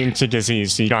 you're immune to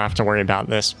disease, so you don't have to worry about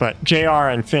this. But JR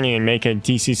and Finian make a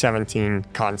DC 17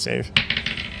 con save.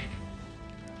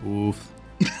 Oof.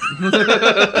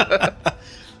 I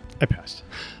passed.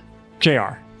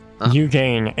 JR, you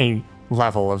gain a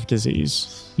level of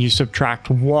disease. You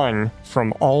subtract 1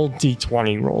 from all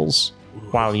D20 rolls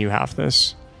while you have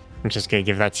this. I'm just going to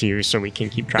give that to you so we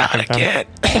can keep track of them.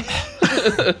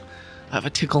 I have a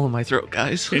tickle in my throat,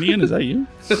 guys. Finian, is that you?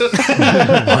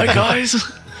 Hi, guys.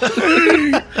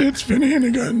 It's Finian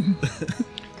again.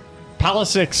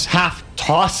 Palisix half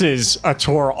tosses a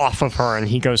Tor off of her and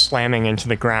he goes slamming into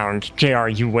the ground. JR,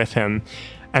 you with him.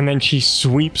 And then she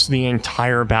sweeps the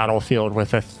entire battlefield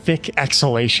with a thick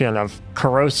exhalation of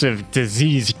corrosive,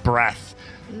 diseased breath.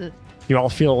 You all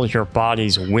feel your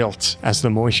bodies wilt as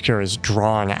the moisture is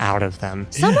drawn out of them.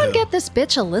 Someone get this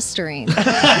bitch a Listerine.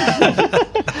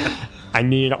 I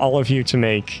need all of you to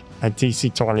make a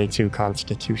DC 22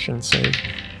 Constitution save.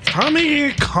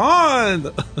 Tommy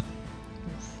Khan!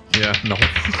 Yeah, no.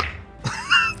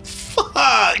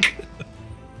 Fuck!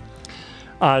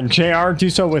 JR, do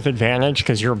so with advantage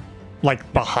because you're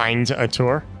like behind a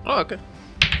Tor. Oh, okay.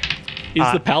 Is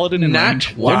the paladin in Nat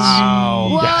range? 20. Wow.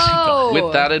 Whoa!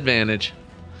 With that advantage.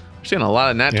 We're seeing a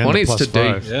lot of nat And the 20s plus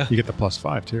today. 5. Yeah. You get the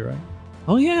 +5 too, right?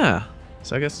 Oh, yeah.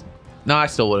 So I guess... No, I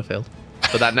still would have failed.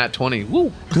 But that nat 20,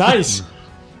 woo. Nice.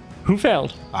 Who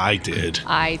failed? I did.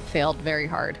 I failed very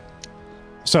hard.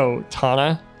 So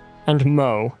Tana and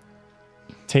Mo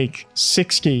take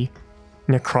 60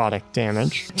 necrotic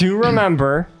damage. Do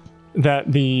remember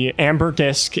that the amber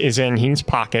disc is in Heen's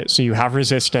pocket, so you have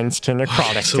resistance to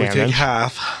necrotic So we take damage.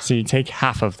 half. So you take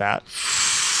half of that.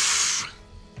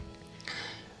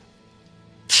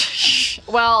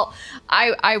 Well,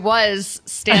 I was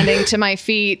standing to my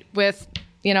feet with,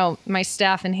 my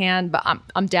staff in hand, but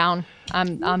I'm down.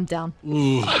 I'm down.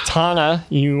 Tana,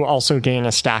 you also gain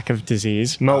a stack of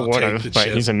disease. Mo I'll would take have, the but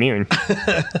chip. he's immune.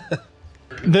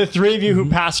 The 3 of you who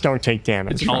pass don't take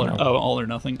damage. It's from all it. all or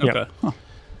nothing? Yep. Okay. Huh.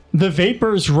 The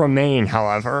vapors remain,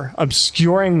 however,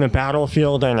 obscuring the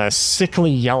battlefield in a sickly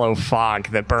yellow fog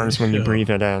that burns when you breathe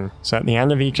it in. So at the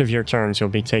end of each of your turns, you'll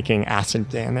be taking acid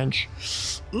damage.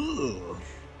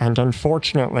 And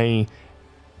unfortunately,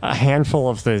 a handful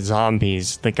of the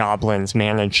zombies, the goblins,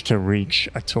 manage to reach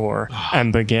Ator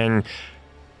and begin,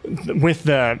 with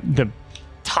the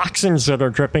toxins that are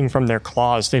dripping from their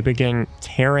claws, they begin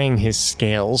tearing his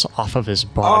scales off of his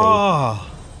body.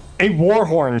 Oh. A war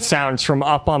horn sounds from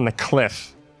up on the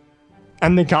cliff,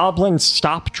 and the goblins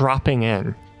stop dropping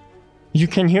in. You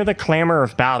can hear the clamor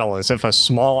of battle as if a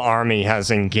small army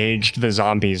has engaged the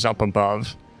zombies up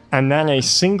above. And then a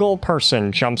single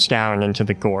person jumps down into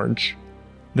the gorge.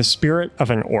 The spirit of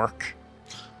an orc.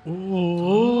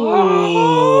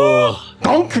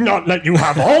 Gonk not let you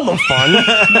have all the fun!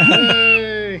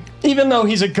 Even though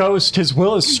he's a ghost, his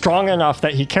will is strong enough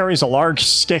that he carries a large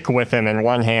stick with him in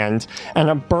one hand and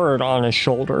a bird on his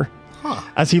shoulder.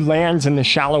 As he lands in the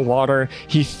shallow water,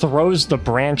 he throws the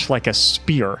branch like a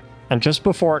spear, and just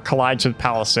before it collides with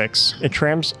Palisix, it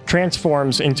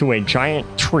transforms into a giant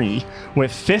tree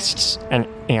with fists and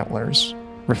antlers.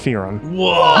 Rephirim.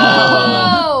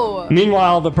 Oh!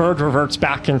 Meanwhile, the bird reverts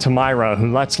back into Myra,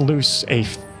 who lets loose a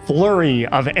flurry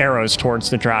of arrows towards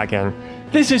the dragon.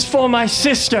 "This is for my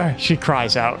sister!" she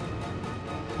cries out.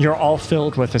 You're all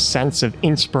filled with a sense of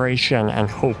inspiration and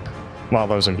hope, while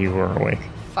those of you who are awake.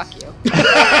 Fuck you.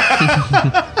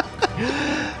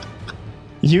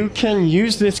 You can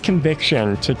use this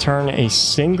conviction to turn a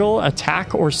single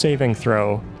attack or saving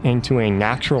throw into a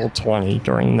natural 20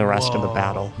 during the rest of the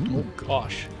battle. Oh,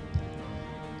 gosh.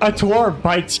 Ator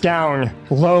bites down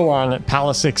low on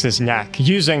Palisix's neck,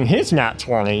 using his nat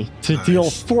 20 to deal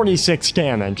 46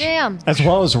 damage. Damn. As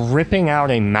well as ripping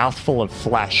out a mouthful of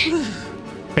flesh.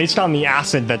 Based on the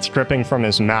acid that's dripping from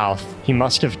his mouth, he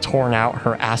must have torn out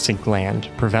her acid gland,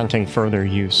 preventing further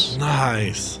use.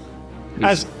 Nice.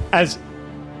 As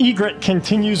Egret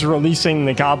continues releasing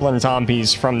the goblin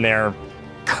zombies from their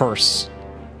curse.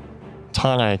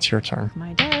 Tana, it's your turn.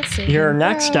 My death save. Your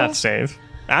next death save,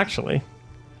 actually,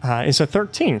 is a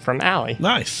 13 from Allie,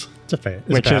 Nice. It's a fail.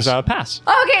 which is a pass.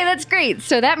 Okay, that's great.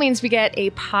 So that means we get a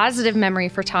positive memory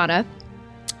for Tana.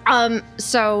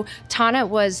 So Tana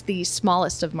was the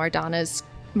smallest of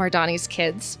Mardani's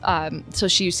kids. So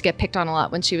she used to get picked on a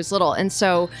lot when she was little. And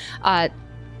so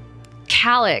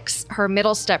Calix, her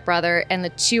middle stepbrother, and the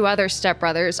two other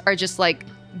stepbrothers are just like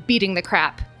beating the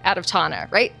crap out of Tana,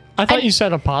 right? I thought you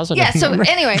said a positive. Yeah, so number.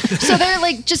 anyway, so they're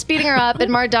like just beating her up,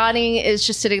 and Mardani is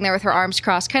just sitting there with her arms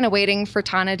crossed, kind of waiting for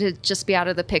Tana to just be out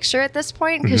of the picture at this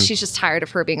point, because she's just tired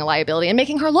of her being a liability and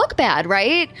making her look bad,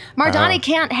 right? Mardani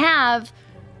can't have,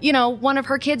 one of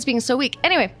her kids being so weak.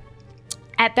 Anyway,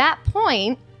 at that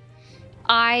point,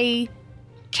 I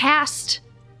cast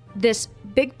this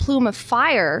big plume of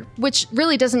fire, which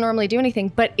really doesn't normally do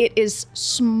anything, but it is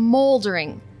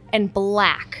smoldering and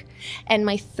black. And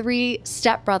my three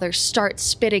stepbrothers start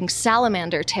spitting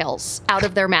salamander tails out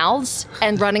of their mouths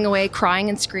and running away crying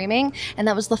and screaming. And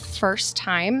that was the first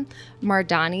time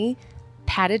Mardani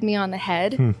patted me on the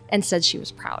head and said she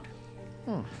was proud.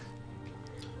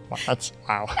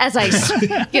 Wow. As I,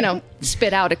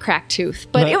 spit out a cracked tooth.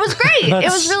 But it was great. It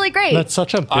was really great. That's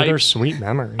such a bittersweet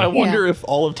memory. I wonder if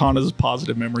all of Tana's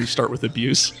positive memories start with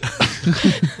abuse.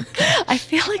 I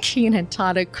feel like he and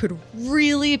Tana could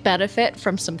really benefit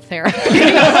from some therapy.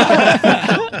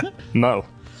 Mo.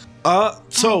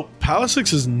 So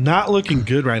Palisix is not looking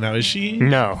good right now, is she?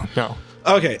 No.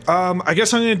 Okay, I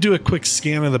guess I'm going to do a quick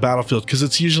scan of the battlefield because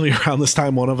it's usually around this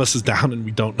time one of us is down and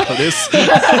we don't notice.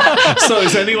 So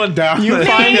is anyone down? You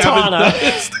find Tana.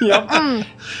 Yep.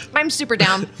 I'm super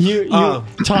down.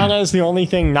 Tana is the only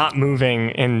thing not moving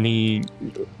in the...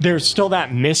 There's still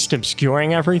that mist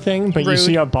obscuring everything, but you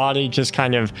see a body just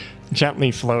kind of gently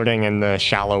floating in the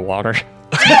shallow water.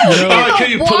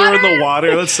 Can you put her in the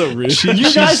water? That's so rude.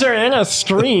 You guys are in a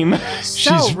stream.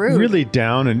 She's rude. really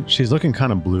down and she's looking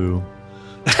kind of blue.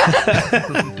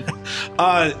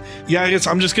 I guess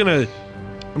I'm just gonna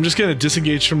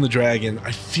disengage from the dragon.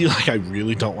 I feel like I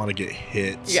really don't want to get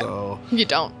hit. Yeah, So you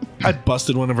don't. I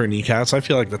busted one of her kneecaps. I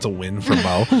feel like that's a win for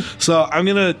Mo. So I'm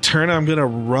gonna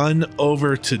run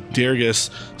over to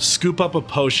Dirgus, scoop up a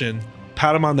potion,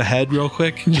 pat him on the head real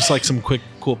quick, just like some quick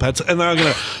cool pets, and then I'm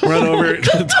gonna run over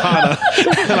to Tana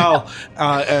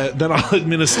and then I'll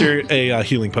administer a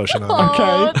healing potion on her.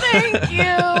 Oh, thank you.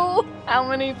 How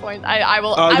many points? I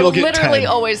will you'll get literally 10.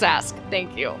 always ask.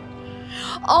 Thank you.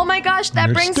 Oh my gosh, that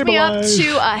You're brings me up stabilized.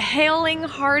 to a hailing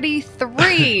hearty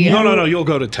 3. No, you'll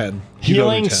go to 10. You go to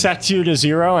Healing 10. sets you to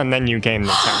 0, and then you gain the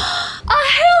 10. A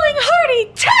hailing hearty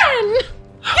 10.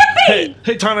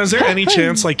 Hey, Tana, is there any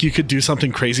chance like you could do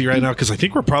something crazy right now? Because I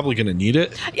think we're probably gonna need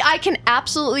it. I can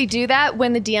absolutely do that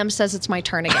when the DM says it's my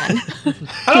turn again.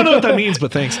 I don't know what that means,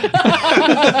 but thanks.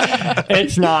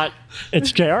 It's not.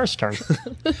 It's JR's turn.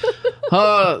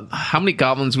 How many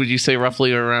goblins would you say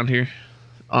roughly are around here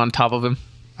on top of him?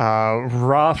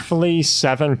 Roughly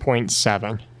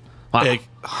 7.7. Wow. Hey,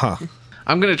 huh.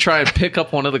 I'm going to try and pick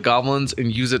up one of the goblins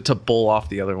and use it to bowl off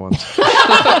the other ones. So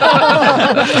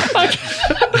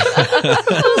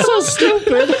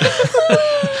stupid.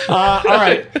 All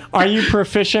right. Are you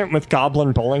proficient with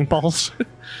goblin bowling balls?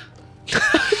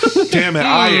 Damn it,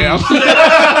 I am.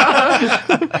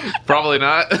 Probably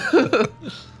not.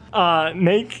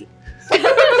 Make.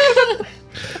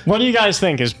 What do you guys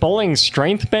think? Is bowling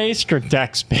strength based or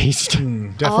dex based?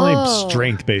 Definitely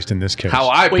strength based in this case. How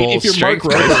I bowl if you're strength.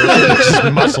 Mark Rober,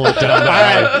 Just muscle it down.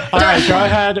 All right. Go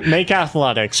ahead. Make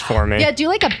athletics for me. Yeah, do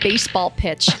like a baseball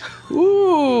pitch.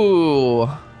 Ooh.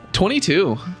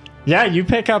 22. Yeah, you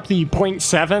pick up the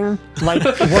 0.7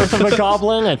 worth of a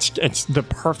goblin. It's the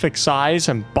perfect size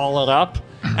and ball it up.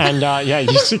 And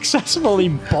you successfully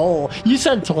bowl. You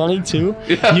said 22.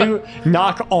 Yeah. You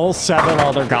knock all 7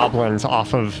 other goblins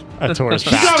off of Ator's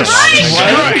back.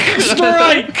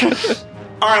 Strike!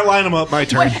 All right, line them up. My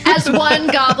turn. As one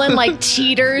goblin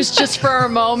teeters just for a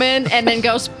moment and then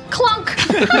goes clunk.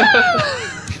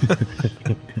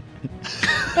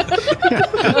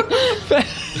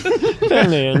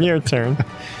 Finian, your turn.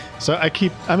 So I'm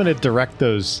going to direct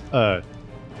those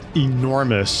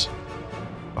enormous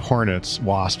hornets,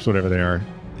 wasps, whatever they are,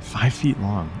 5 feet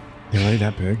long. They're really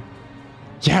that big?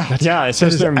 Yeah, it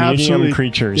says is they're medium absolutely-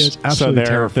 creatures, it's so absolutely they're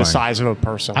the terrifying. size of a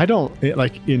person.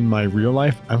 Like in my real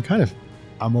life,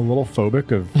 I'm a little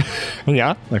phobic of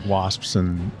Yeah. like wasps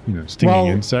and stinging Well-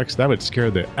 insects. That would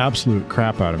scare the absolute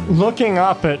crap out of me. Looking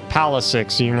up at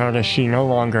Palisix, you notice she no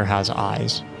longer has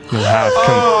eyes. You have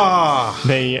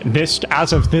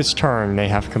as of this turn, they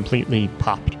have completely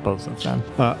popped both of them.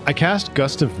 I cast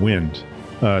Gust of Wind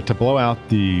to blow out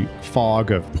the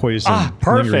fog of poison lingering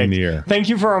Perfect. in the air. Thank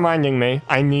you for reminding me.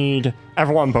 I need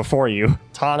everyone before you,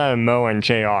 Tana and Mo and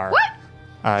JR.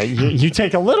 What? You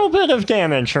take a little bit of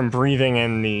damage from breathing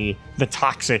in the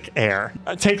toxic air.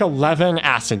 Take 11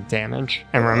 acid damage,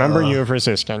 and remember you have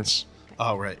resistance.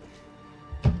 Oh, right.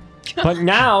 But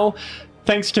now,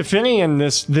 thanks to Finian,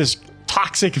 this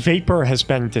toxic vapor has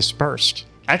been dispersed.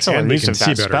 Excellent And they use can of that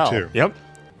see better, spell. too. Yep.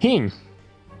 Heen.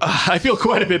 I feel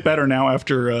quite a bit better now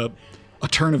after a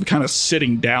turn of kind of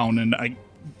sitting down, and I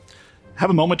have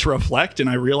a moment to reflect, and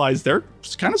I realize there's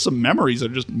kind of some memories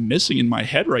that are just missing in my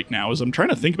head right now as I'm trying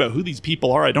to think about who these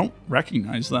people are. I don't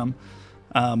recognize them.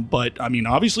 But, I mean,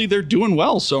 obviously they're doing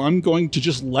well, so I'm going to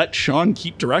just let Sean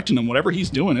keep directing them. Whatever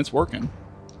he's doing, it's working.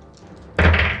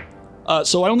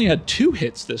 So I only had 2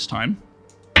 hits this time.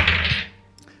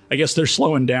 I guess they're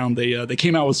slowing down. They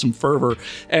came out with some fervor,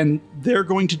 and they're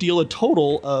going to deal a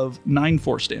total of 9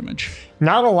 force damage.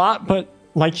 Not a lot, but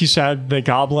like you said, the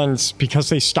goblins, because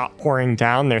they stopped pouring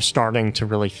down, they're starting to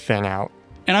really thin out.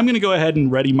 And I'm going to go ahead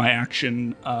and ready my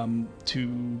action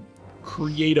to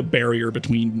create a barrier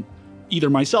between either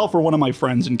myself or one of my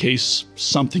friends in case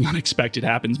something unexpected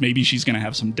happens. Maybe she's going to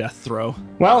have some death throw.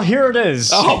 Well, here it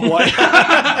is. Oh, boy.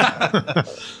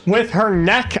 With her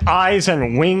neck, eyes,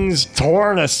 and wings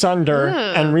torn asunder,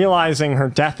 and realizing her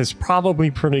death is probably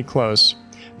pretty close,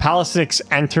 Palisix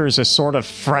enters a sort of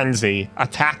frenzy,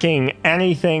 attacking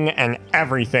anything and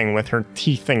everything with her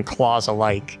teeth and claws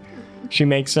alike. She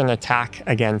makes an attack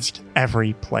against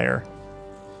every player.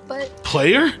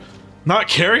 Player? Not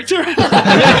character?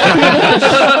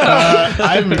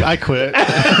 I quit.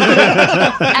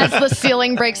 As the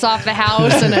ceiling breaks off the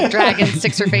house and a dragon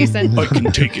sticks her face in. I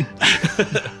can take it.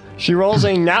 She rolls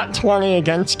a nat 20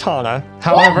 against Tana.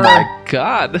 However,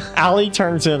 God. Allie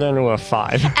turns it into a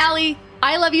 5. Allie,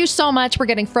 I love you so much. We're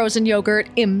getting frozen yogurt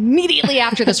immediately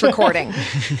after this recording.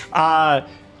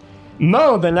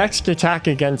 Mo, the next attack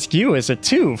against you is a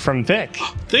 2 from Vic.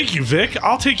 Thank you, Vic.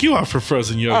 I'll take you out for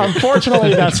frozen yogurt.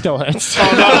 Unfortunately, that still hits. Sorry,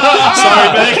 Vic.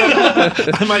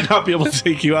 I might not be able to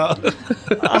take you out.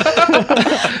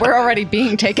 We're already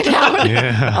being taken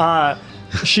out.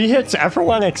 She hits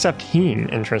everyone except Heen,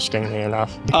 interestingly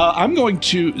enough. I'm going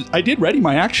to... I did ready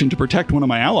my action to protect one of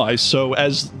my allies, so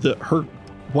as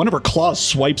one of her claws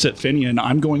swipes at Finian,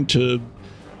 I'm going to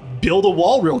build a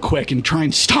wall real quick and try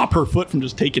and stop her foot from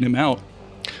just taking him out.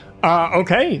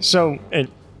 Okay, so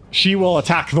she will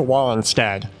attack the wall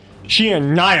instead. She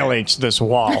annihilates this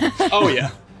wall. Oh, yeah.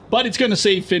 But it's going to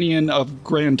save Finian a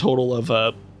grand total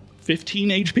of 15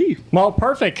 HP. Well,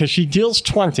 perfect, because she deals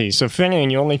 20, so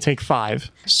Finian, you only take 5.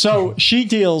 So she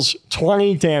deals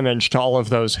 20 damage to all of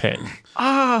those hit.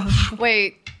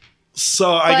 Wait.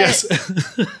 So I guess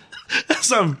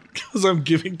as I'm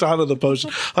giving Tana the potion,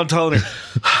 I'm telling her,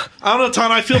 I don't know,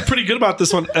 Tana, I feel pretty good about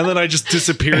this one. And then I just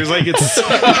disappear as I get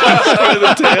smashed by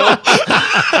the tail.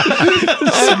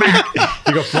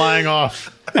 You go flying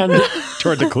off And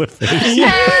toward the cliff face.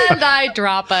 And I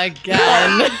drop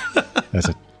again. That's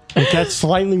it. it gets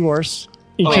slightly worse.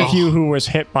 Each of you who was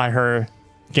hit by her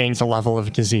gains a level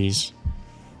of disease.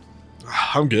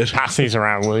 I'm good. Pass these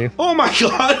around, will you? Oh my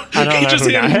god! I don't He know just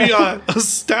who got handed me it. a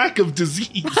stack of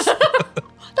disease.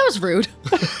 That was rude.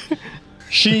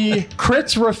 She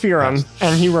crits Raphiram,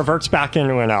 and he reverts back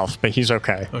into an elf, but he's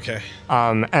okay. Okay.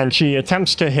 And she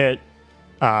attempts to hit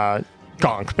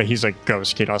Gonk, but he's a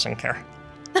ghost. He doesn't care.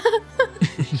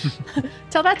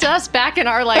 Tell that to us back in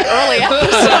our early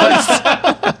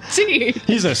episodes. Gee.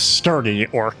 He's a sturdy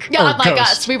orc. Yeah, or unlike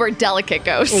ghost. us, we were delicate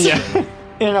ghosts. Yeah.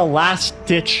 In a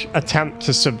last-ditch attempt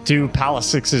to subdue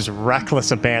Palisix's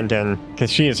reckless abandon, because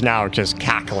she is now just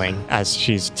cackling as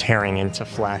she's tearing into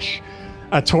flesh,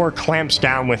 Ator clamps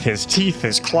down with his teeth,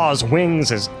 his claws,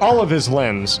 wings, all of his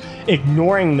limbs,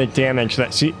 ignoring the damage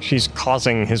that she's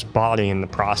causing his body in the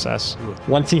process.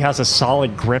 Once he has a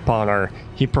solid grip on her,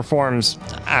 he performs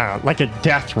like a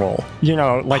death roll. You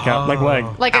know, like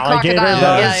what Like a alligator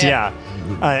crocodile, does. yeah.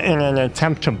 In an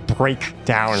attempt to break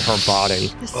down her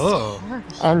body. Oh.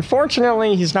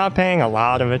 Unfortunately, he's not paying a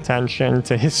lot of attention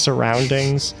to his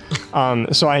surroundings.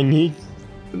 So I need...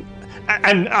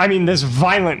 And I mean, this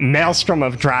violent maelstrom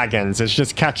of dragons is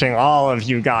just catching all of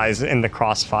you guys in the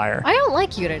crossfire. I don't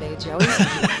like you today, Joey.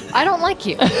 I don't like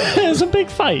you. It's a big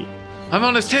fight. I'm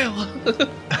on his tail.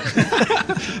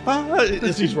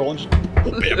 As he's rolling.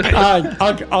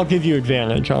 I'll give you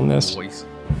advantage on this. Voice.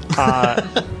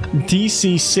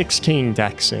 DC 16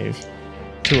 deck save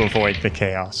to avoid the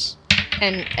chaos.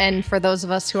 And for those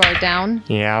of us who are down,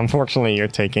 Yeah, unfortunately, you're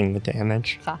taking the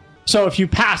damage. Huh. So if you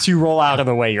pass, you roll out of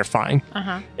the way, you're fine.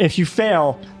 If you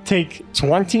fail, take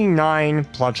 29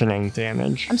 bludgeoning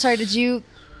damage. I'm sorry, did you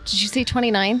say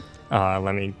 29?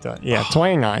 Let me,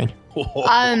 29.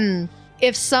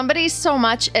 If somebody so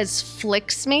much as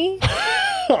flicks me,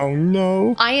 Oh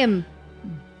no. I am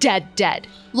dead.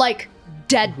 Like,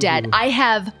 dead. I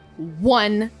have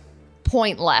 1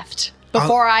 point left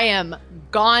before I am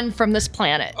gone from this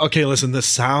planet. Okay, listen, this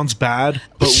sounds bad,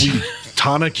 but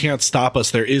Tana can't stop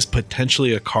us. There is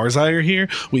potentially a Karzire here.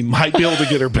 We might be able to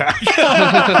get her back.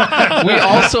 We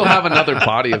also have another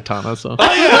body of Tana, so we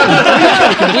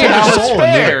have a soul in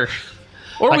spare.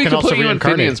 Or I we can could also put you in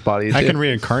reincarnate. Finian's body. I too. can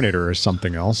reincarnate her as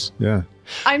something else. Yeah.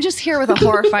 I'm just here with a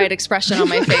horrified expression on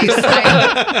my face.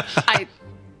 I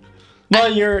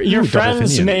Well, your double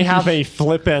friends Finian. may have a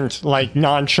flippant, like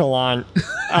nonchalant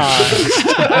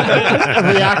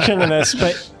reaction to this,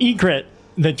 but Egret,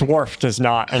 the dwarf, does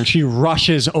not, and she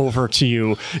rushes over to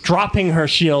you, dropping her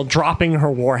shield, dropping her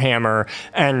warhammer,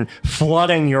 and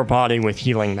flooding your body with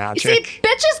healing see, magic.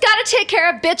 bitches gotta take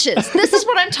care of bitches. This is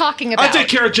what I'm talking about. I take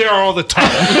care of JR all the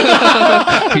time.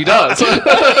 He does.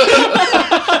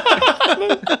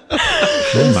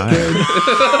 Oh my.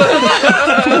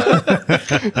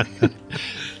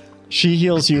 She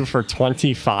heals you for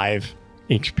 25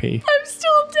 HP. I'm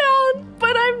still down,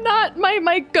 but I'm not.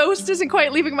 My ghost isn't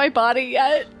quite leaving my body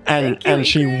yet. And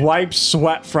she wipes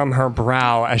sweat from her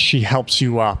brow as she helps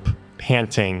you up,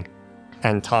 panting.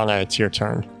 And Tana, it's your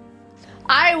turn.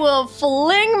 I will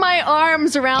fling my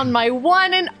arms around my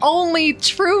one and only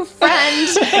true friend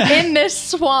in this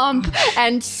swamp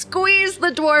and squeeze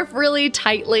the dwarf really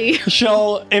tightly.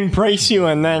 She'll embrace you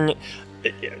and then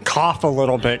cough a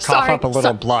little bit, cough Sorry, up a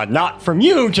little blood. Not from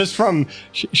you, just from...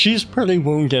 She's pretty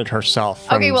wounded herself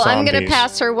from Okay, well, I'm gonna zombies.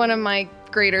 pass her one of my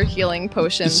greater healing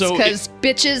potions So because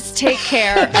bitches take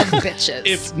care of bitches.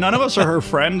 If none of us are her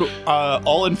friend,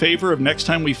 all in favor of next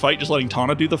time we fight, just letting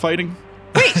Tana do the fighting?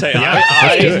 Wait, say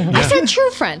I said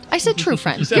true friend. I said true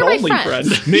friend. You said You're my only friend.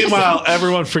 friend. Meanwhile,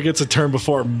 everyone forgets a turn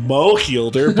before Mo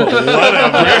healed her, but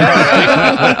whatever.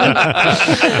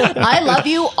 I love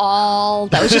you all.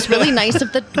 That was just really nice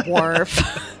of the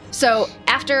dwarf. So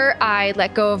after I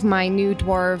let go of my new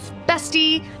dwarf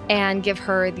bestie and give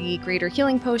her the greater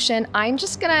healing potion, I'm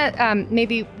just gonna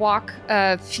maybe walk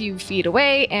a few feet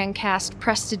away and cast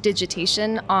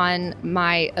Prestidigitation on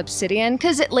my obsidian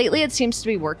because lately it seems to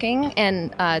be working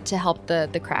and to help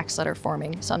the cracks that are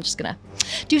forming. So I'm just gonna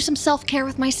do some self-care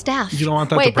with my staff. You don't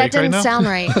want that to Wait, break that didn't right now? sound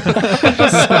right.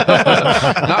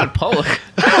 Not in public.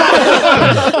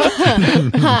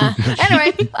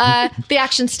 Anyway, the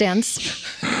action stands.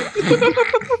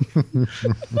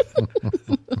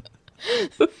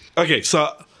 Okay, so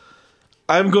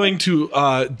I'm going to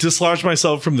dislodge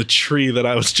myself from the tree that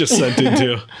I was just sent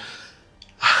into.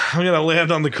 I'm going to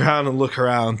land on the ground and look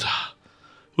around.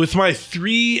 With my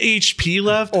 3 HP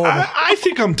left, I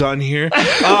think I'm done here.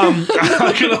 I'm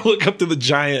going to look up to the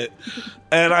giant,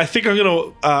 and I think I'm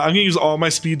going to use all my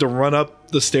speed to run up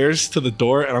the stairs to the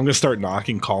door, and I'm going to start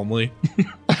knocking calmly.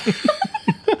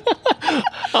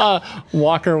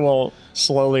 Walker will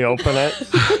slowly open it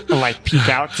and like peek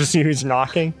out to see who's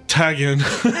knocking. Tag in.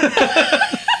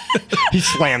 He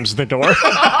slams the door.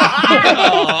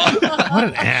 What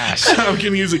an ass. I'm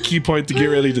going to use a key point to get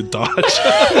ready to dodge.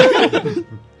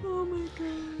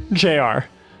 JR.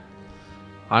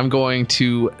 I'm going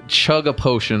to chug a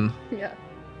potion Yeah.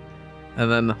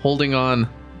 and then holding on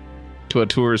to a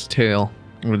tour's tail,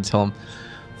 I'm going to tell him,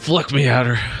 flick me at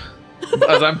her.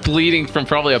 As I'm bleeding from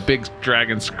probably a big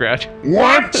dragon scratch.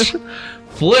 What?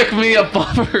 Flick me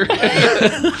above her.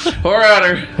 Or at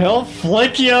her. He'll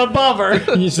flick you above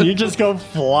her. So you just go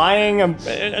flying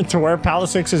to where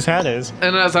Palisix's head is.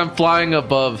 And as I'm flying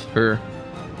above her,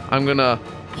 I'm going to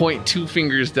point 2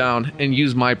 fingers down and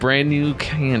use my brand new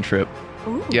cantrip.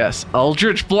 Ooh. Yes,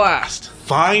 Eldritch Blast.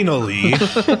 Finally.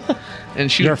 And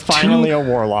shoot You're finally a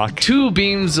warlock. 2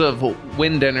 beams of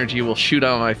wind energy will shoot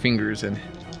out of my fingers and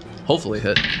hopefully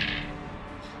hit.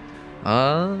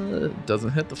 It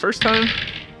doesn't hit the first time.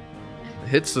 It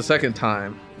hits the second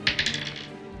time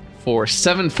for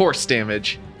 7 force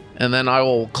damage, and then I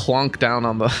will clunk down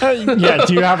on the. Yeah,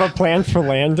 do you have a plan for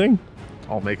landing?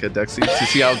 I'll make a dex save to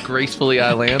see how gracefully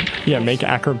I land. Yeah, make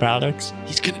acrobatics.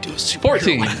 He's gonna do a super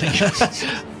 14.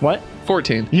 What?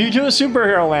 14. You do a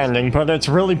superhero landing, but it's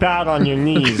really bad on your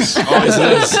knees. Always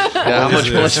is. Yeah, how much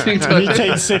bludgeoning do You I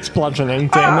take 6 bludgeoning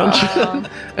damage.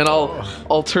 And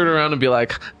I'll turn around and be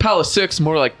like, Pala 6,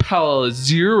 more like Pala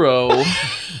 0.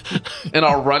 And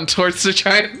I'll run towards the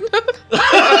giant.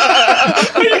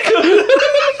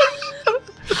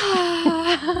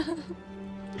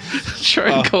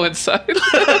 Try and go inside.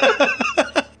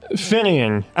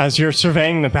 Finian, as you're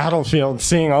surveying the battlefield,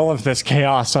 seeing all of this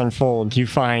chaos unfold, you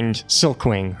find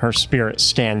Silkwing, her spirit,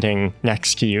 standing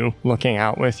next to you, looking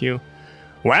out with you.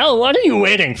 Well, what are you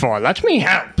waiting for? Let me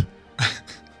help.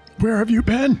 Where have you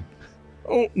been?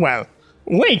 Oh, well,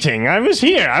 waiting. I was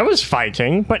here. I was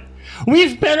fighting, but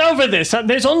we've been over this.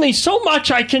 There's only so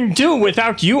much I can do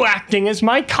without you acting as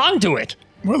my conduit.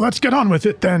 Well, let's get on with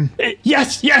it then.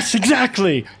 Yes,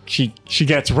 exactly. She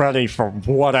gets ready for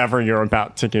whatever you're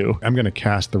about to do. I'm going to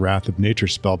cast the Wrath of Nature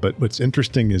spell, but what's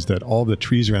interesting is that all the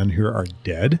trees around here are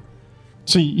dead.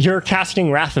 So you're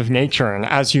casting Wrath of Nature, and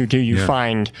as you do, you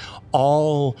find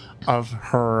all of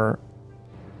her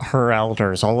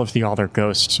elders, all of the other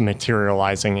ghosts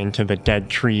materializing into the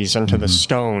dead trees, into the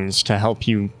stones to help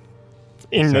you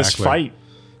in this fight.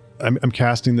 I'm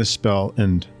casting this spell,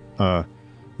 and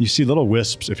you see little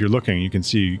wisps. If you're looking,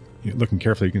 looking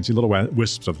carefully, you can see little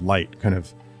wisps of light kind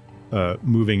of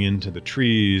moving into the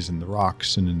trees and the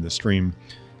rocks and in the stream.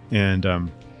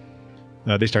 And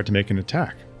they start to make an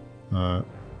attack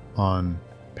on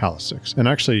Pala 6. And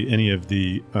actually, any of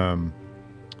the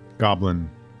goblin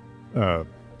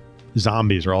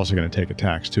zombies are also going to take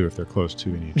attacks, too, if they're close to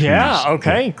any trees. Yeah,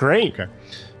 okay, great. Okay.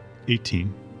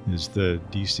 18 is the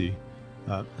DC.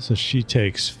 So she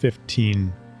takes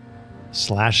 15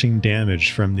 slashing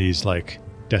damage from these like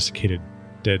desiccated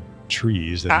dead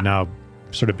trees that now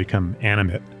sort of become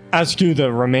animate. As do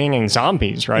the remaining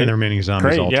zombies, right? And the remaining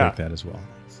zombies all yeah. take that as well.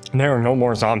 There are no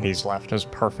more zombies left. It's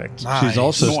perfect. Nice. She's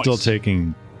also Nice. still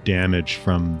taking damage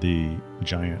from the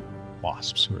giant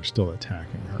wasps who are still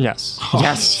attacking her. Yes.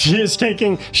 Yes,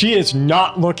 she is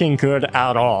not looking good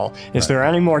at all. Is there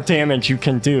any more damage you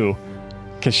can do?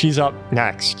 Because she's up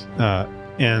next.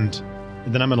 And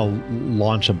then I'm going to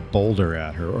launch a boulder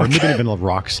at her, or maybe even a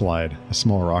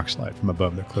small rock slide from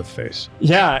above the cliff face.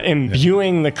 Yeah,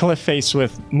 imbuing the cliff face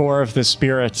with more of the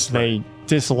spirits, they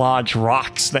dislodge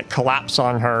rocks that collapse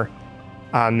on her.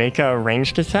 Make a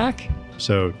ranged attack.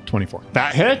 So 24.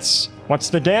 That hits.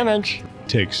 What's the damage?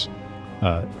 Takes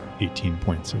 18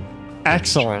 points of damage.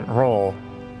 Excellent roll.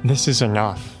 This is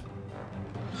enough.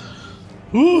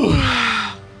 Ooh.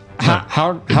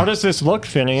 How does this look,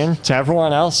 Finian, to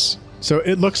everyone else? So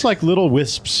it looks like little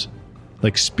wisps,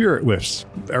 like spirit wisps,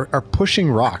 are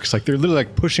pushing rocks. Like they're literally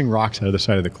like pushing rocks out of the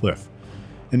side of the cliff.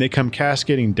 And they come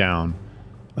cascading down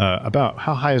about,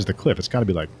 how high is the cliff? It's got to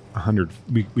be like 100.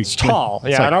 It's tall.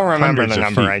 Yeah, I don't remember the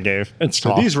number I gave. It's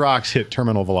tall. So these rocks hit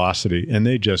terminal velocity and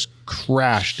they just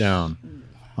crash down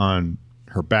on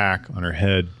her back, on her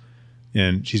head.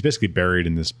 And she's basically buried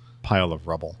in this pile of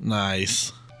rubble.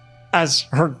 Nice. As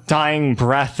her dying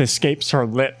breath escapes her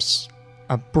lips,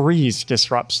 a breeze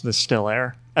disrupts the still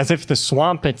air, as if the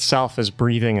swamp itself is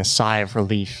breathing a sigh of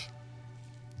relief.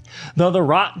 Though the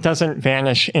rot doesn't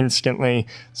vanish instantly,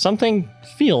 something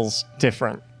feels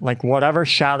different, like whatever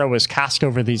shadow was cast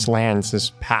over these lands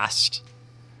is past.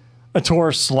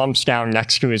 Ator slumps down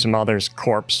next to his mother's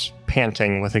corpse,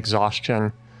 panting with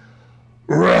exhaustion.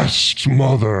 Rest,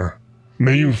 mother.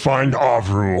 May you find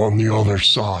Avru on the other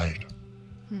side.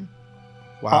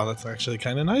 Wow, that's actually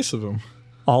kind of nice of him.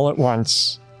 All at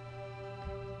once,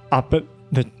 up at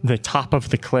the top of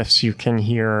the cliffs, you can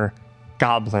hear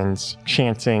goblins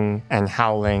chanting and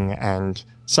howling and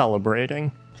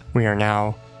celebrating. We are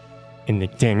now in the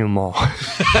denouement.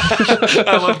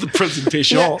 I love the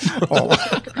presentation.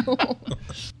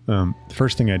 The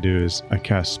first thing I do is I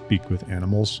cast Speak with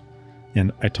Animals,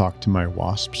 and I talk to my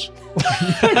wasps.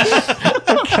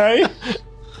 Okay.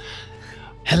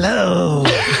 Hello.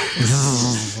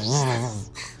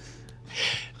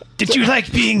 Did you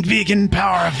like being big and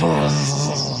powerful?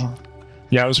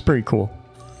 Yeah, it was pretty cool.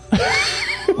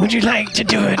 Would you like to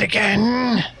do it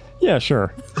again? Yeah,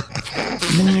 sure.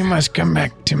 Then you must come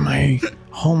back to my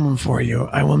home for you.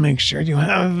 I will make sure you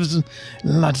have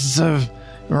lots of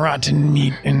rotten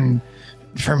meat and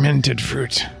fermented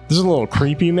fruit. This is a little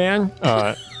creepy, man.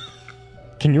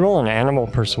 Can you roll an animal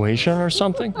persuasion or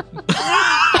something?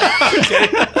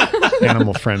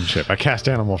 Animal friendship. I cast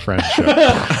animal friendship.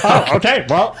 Oh, okay.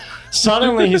 Well,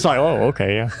 suddenly he's like, oh,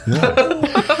 okay, yeah.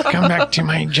 Come back to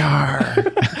my jar.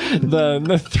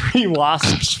 The 3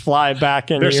 wasps fly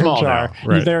back into They're your small jar. now,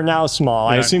 right. They're now small.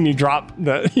 I assume you drop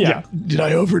the... Yeah. Did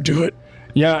I overdo it?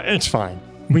 Yeah, it's fine.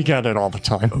 We get it all the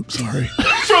time. Oh, sorry.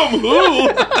 From who?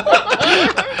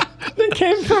 They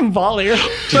came from Valier.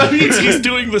 That means he's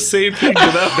doing the same thing to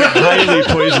them. Highly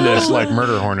poisonous, like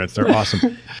murder hornets. They're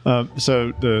awesome.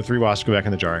 So the 3 wasps go back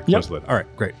in the jar. Close the lid. All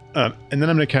right, great. And then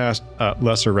I'm going to cast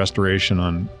Lesser Restoration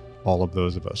on all of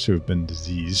those of us who have been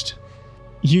diseased.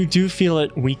 You do feel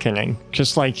it weakening,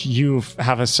 just like you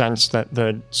have a sense that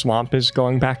the swamp is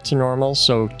going back to normal,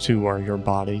 so too are your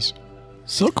bodies.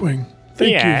 Silkwing,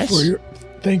 Yes?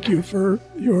 thank you for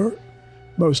your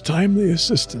most timely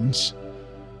assistance.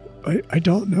 I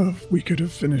don't know if we could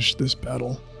have finished this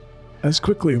battle as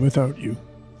quickly without you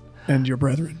and your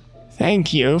brethren.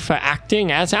 Thank you for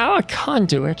acting as our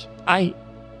conduit. I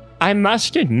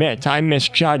must admit I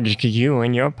misjudged you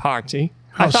and your party.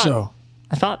 How so?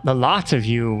 I thought the lot of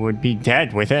you would be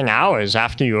dead within hours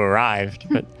after you arrived,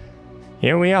 but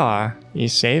here we are. You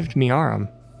saved Miarum.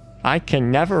 I can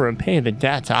never repay the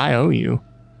debt I owe you.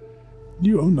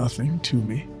 You owe nothing to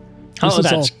me. Oh,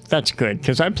 This is that's good,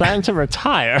 because I plan to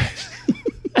retire.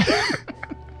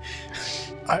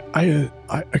 I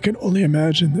can only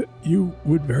imagine that you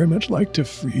would very much like to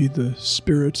free the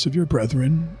spirits of your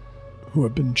brethren who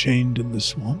have been chained in the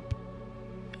swamp.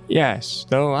 Yes,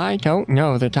 though I don't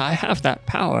know that I have that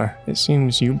power. It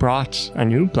seems you brought a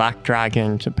new black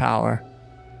dragon to power.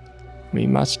 We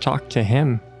must talk to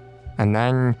him. And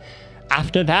then,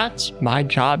 after that, my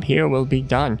job here will be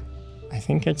done. I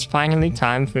think it's finally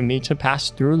time for me to pass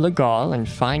through Legal and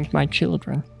find my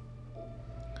children.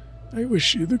 I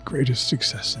wish you the greatest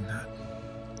success in that.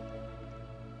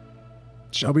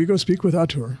 Shall we go speak with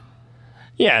Atur?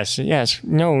 Yes,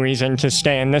 no reason to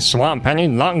stay in this swamp any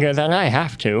longer than I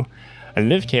have to. I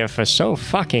lived here for so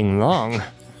fucking long.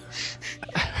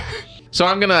 So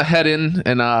I'm gonna head in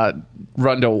and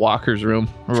run to Walker's room,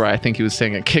 where I think he was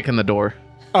staying, and kick in the door.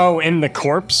 Oh, in the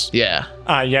corpse? Yeah.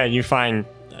 Yeah, you find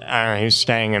he's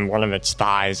staying in one of its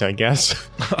thighs, I guess.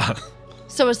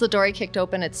 So is the door he kicked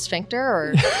open its sphincter,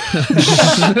 or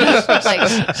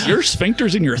Your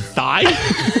sphincter's in your thigh?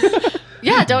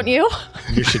 yeah, don't you?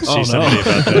 You should see somebody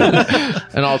about that.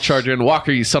 And I'll charge in,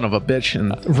 Walker, you son of a bitch,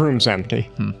 and Room's empty.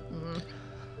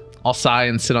 I'll sigh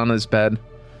and sit on his bed.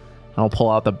 I'll pull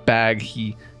out the bag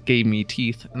he gave me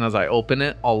teeth, and as I open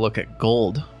it, I'll look at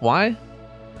gold. Why?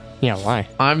 Yeah, why?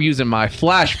 I'm using my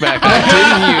flashback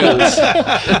I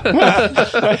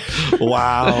didn't use.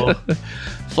 Wow.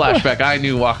 Flashback. I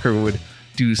knew Walker would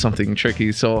do something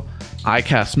tricky, so I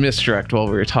cast Misdirect while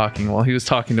we were talking. While he was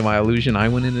talking to my illusion, I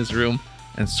went in his room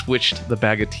and switched the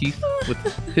bag of teeth with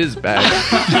his bag.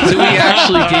 So he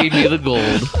actually gave me the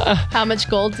gold. How much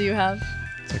gold do you have?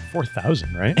 It's like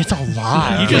 4,000, right? It's a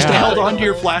lot. You just held on to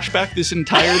your flashback this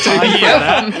entire time?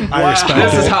 Yeah. I respect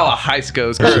This is it. how a heist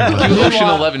goes. Cue Ocean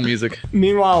 11 music.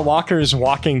 Meanwhile, Walker's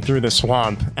walking through the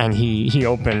swamp, and he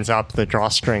opens up the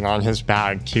drawstring on his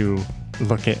bag to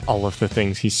look at all of the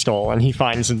things he stole, and he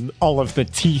finds all of the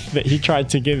teeth that he tried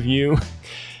to give you.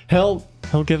 He'll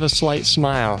give a slight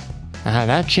smile.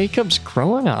 That Jacob's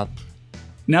growing up.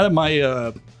 Now that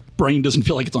my brain doesn't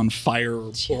feel like it's on fire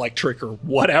or electric or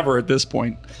whatever at this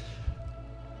point,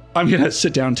 I'm gonna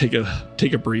sit down, take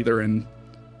a breather, and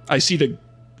I see the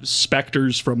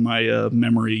specters from my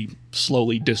memory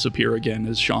slowly disappear again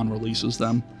as Sean releases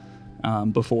them,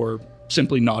 before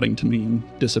simply nodding to me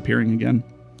and disappearing again.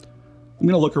 I'm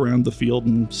gonna look around the field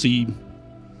and see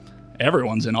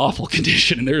everyone's in awful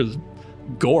condition, and there's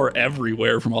gore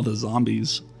everywhere from all the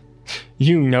zombies.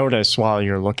 You notice while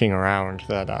you're looking around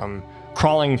that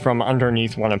crawling from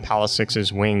underneath one of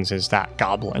Palisix's wings is that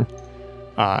goblin.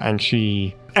 And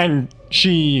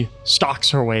she stalks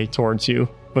her way towards you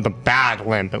with a bad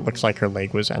limp. It looks like her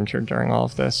leg was injured during all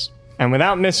of this. And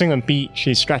without missing a beat,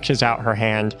 she stretches out her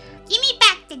hand. Give me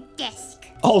back the disc.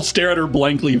 I'll stare at her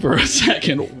blankly for a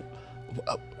second.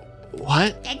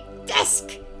 What? The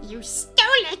disc. You stole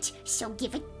it, so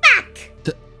give it back.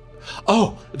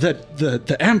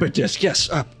 The amber disc. Yes,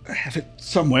 I have it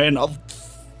somewhere, and I'll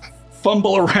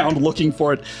fumble around looking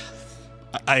for it.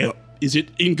 Is it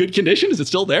in good condition? Is it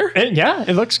still there? Yeah,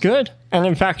 it looks good. And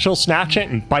in fact, she'll snatch it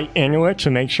and bite into it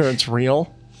to make sure it's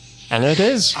real. And it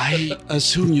is. I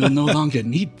assume you'll no longer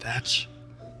need that.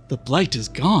 The blight is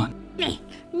gone.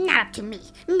 Not up to me.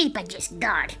 Meepa just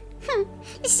guard.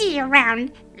 See you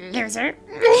around, loser.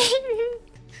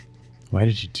 Why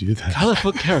did you do that?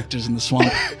 Colorful characters in the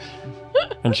swamp.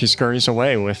 And she scurries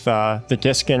away with the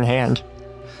disc in hand.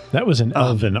 That was an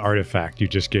elven artifact you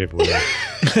just gave away.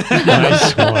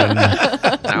 Nice one.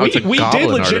 Now it's a We did goblin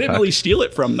legitimately artifact. steal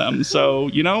it from them, so,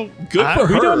 good for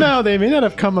her. We don't know. They may not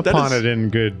have come upon is- it in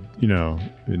good,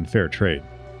 in fair trade.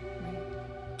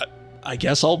 I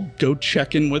guess I'll go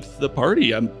check in with the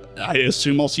party. I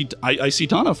assume I see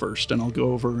Tana first, and I'll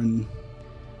go over and...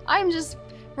 I'm just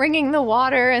wringing the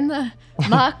water and the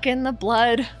muck and the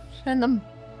blood and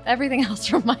everything else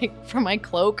from my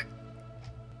cloak.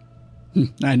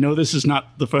 I know this is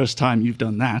not the first time you've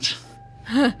done that.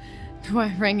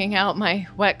 Why, wringing out my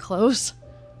wet clothes?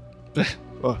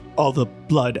 All the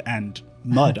blood and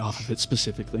mud off of it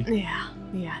specifically.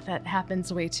 Yeah, that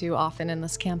happens way too often in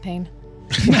this campaign.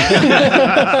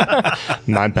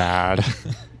 My bad.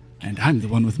 And I'm the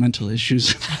one with mental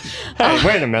issues. Hey,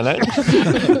 wait a minute.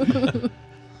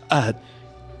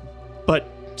 But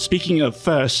speaking of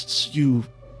firsts, you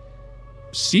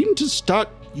seem to start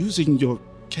using your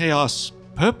chaos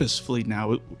purposefully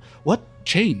now. What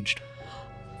changed?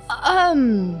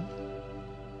 I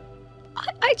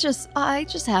just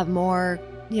have more,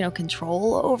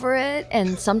 control over it.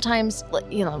 And sometimes,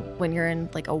 when you're in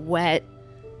like a wet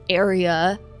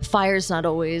area, fire's not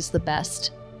always the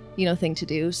best, thing to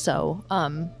do. So,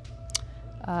 yeah,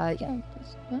 I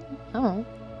don't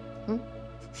know.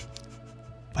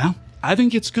 Well, I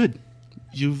think it's good.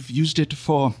 You've used it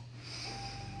for,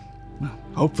 well,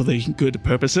 hopefully good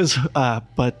purposes,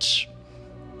 but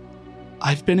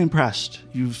I've been impressed.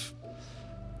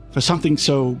 For something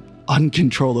so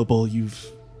uncontrollable, you've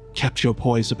kept your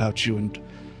poise about you and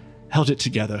held it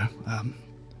together.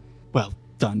 Well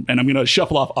done. And I'm going to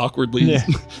shuffle off awkwardly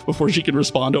before she can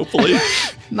respond, hopefully.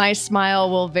 My smile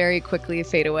will very quickly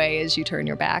fade away as you turn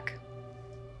your back.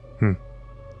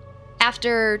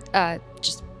 After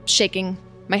just shaking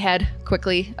my head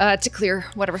quickly to clear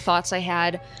whatever thoughts I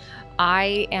had,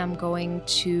 I am going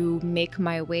to make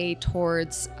my way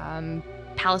towards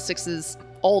Palisix's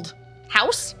old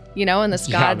house, in this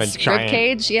god's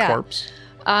ribcage. Yeah. Corpse.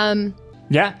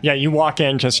 Yeah, you walk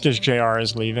in just as JR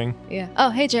is leaving. Yeah. Oh,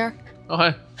 hey, JR. Oh,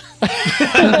 hi.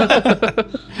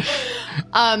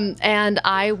 And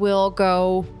I will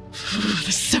go. This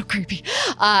is so creepy.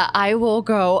 I will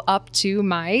go up to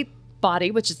my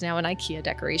body, which is now an IKEA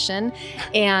decoration,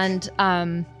 and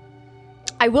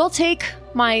I will take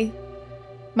my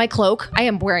cloak. I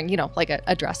am wearing, like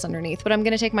a dress underneath, but I'm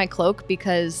going to take my cloak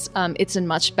because it's in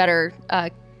much better.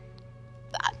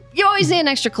 You always need an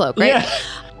extra cloak, right? Yeah.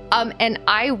 And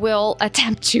I will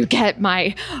attempt to get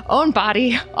my own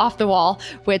body off the wall,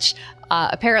 which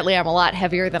apparently I'm a lot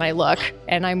heavier than I look,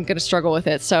 and I'm going to struggle with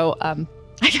it. So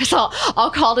I guess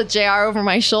I'll call to JR over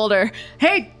my shoulder.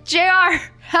 Hey, JR,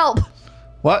 help!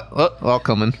 What? I'll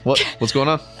come in. What's going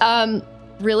on?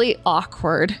 Really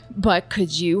awkward, but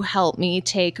could you help me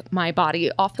take my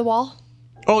body off the wall?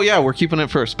 Oh yeah, we're keeping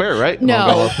it for a spare, right?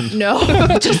 I'll go up and- No,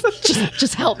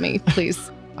 just help me,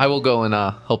 please. I will go and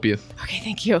help you. Okay,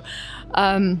 thank you.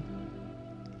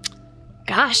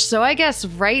 Gosh, so I guess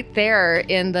right there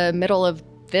in the middle of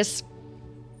this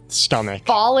Stomach.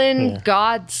 fallen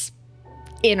god's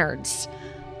innards,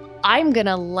 I'm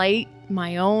gonna light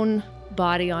my own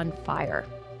body on fire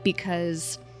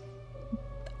because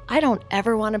I don't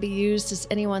ever want to be used as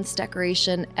anyone's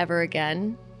decoration ever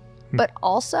again. But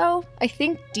also, I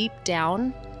think deep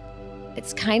down,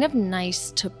 it's kind of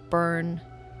nice to burn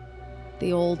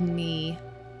the old me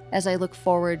as I look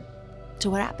forward to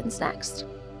what happens next.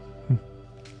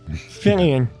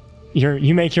 Finian,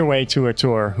 you make your way to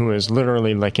Atur, who is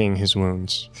literally licking his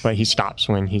wounds, but he stops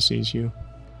when he sees you.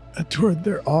 Atur,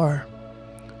 there are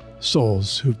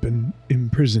souls who've been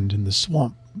imprisoned in the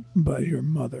swamp by your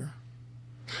mother.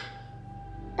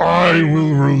 I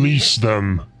will release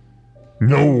them.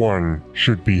 No one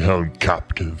should be held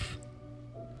captive.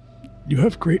 You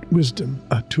have great wisdom,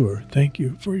 Atur. Thank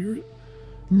you for your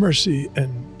mercy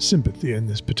and sympathy in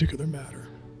this particular matter.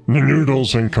 The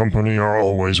Noodles and Company are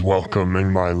always welcome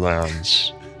in my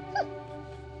lands.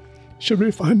 Should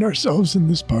we find ourselves in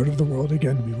this part of the world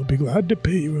again, we will be glad to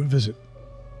pay you a visit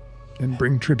and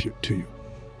bring tribute to you.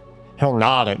 He'll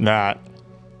nod at that.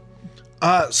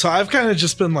 So I've kind of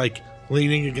just been like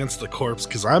leaning against the corpse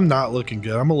because I'm not looking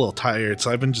good. I'm a little tired,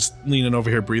 so I've been just leaning over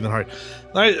here, breathing hard.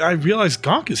 I realized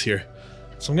Gonk is here,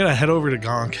 so I'm gonna head over to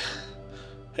Gonk.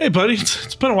 Hey, buddy,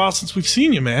 it's been a while since we've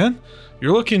seen you, man.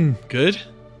 You're looking good.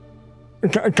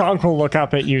 Gonk will look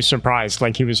up at you surprised,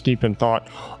 like he was deep in thought.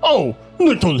 Oh,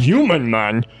 little human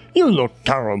man, you look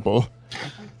terrible.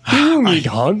 Do you need a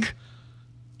hug?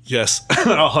 Yes,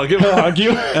 I'll hug him. I'll hug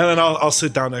you. And then I'll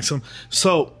sit down next to him.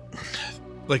 So,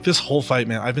 like this whole fight,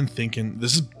 man, I've been thinking,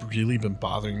 this has really been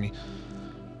bothering me.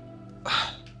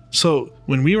 So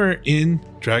when we were in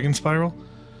Dragon Spiral,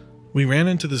 we ran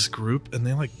into this group and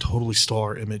they like totally stole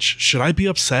our image. Should I be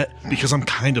upset? Because I'm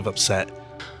kind of upset.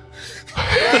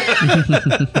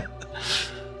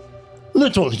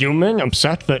 Little human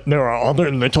upset that there are other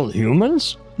little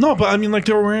humans? No, but I mean, like,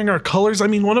 they were wearing our colors. I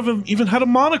mean, one of them even had a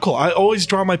monocle. I always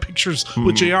draw my pictures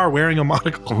with JR wearing a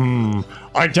monocle.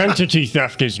 Identity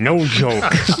theft is no joke.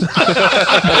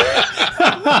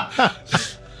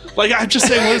 Like, I'm just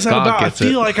saying, what is that Gonk about? I gets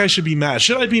feel it. like I should be mad.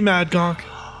 Should I be mad, Gonk?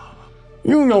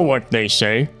 You know what they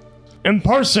say.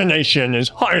 Impersonation is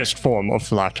highest form of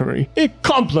flattery. A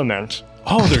compliment.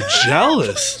 Oh, they're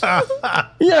jealous.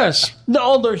 Yes, the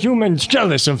other humans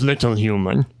jealous of little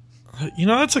human. You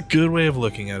know, that's a good way of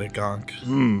looking at it, Gonk.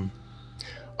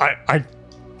 I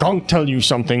Gonk tell you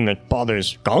something that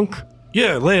bothers Gonk?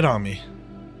 Yeah, lay it on me.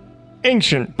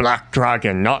 Ancient black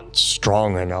dragon not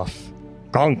strong enough.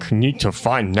 Gonk need to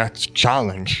find next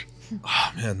challenge.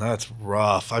 Oh, man, that's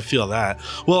rough. I feel that.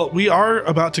 Well, we are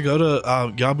about to go to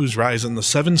Yabu's Rise, and the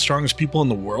 7 strongest people in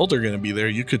the world are going to be there.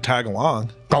 You could tag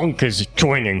along. Gonk is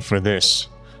joining for this.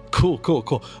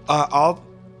 Cool. I'll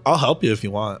help you if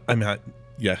you want. I mean,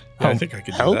 yeah, I think I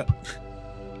could do help? that.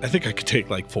 I think I could take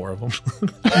like 4 of them.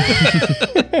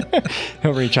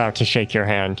 He'll reach out to shake your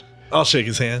hand. I'll shake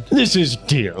his hand. This is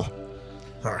deal.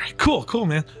 All right, cool,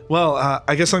 man. Well,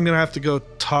 I guess I'm gonna have to go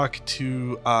talk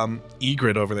to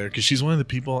Egrid over there because she's one of the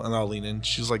people, and I'll lean in.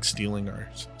 She's like stealing our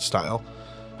style.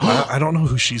 I don't know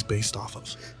who she's based off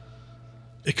of.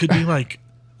 It could be like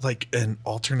an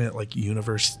alternate like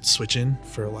universe switch in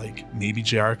for like maybe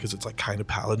JR because it's like kind of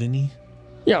paladin-y.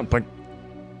 Yeah, but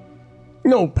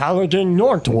no paladin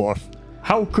nor dwarf.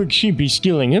 How could she be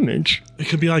stealing image? It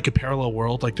could be like a parallel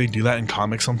world, like they do that in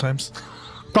comics sometimes.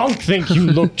 Gonk think you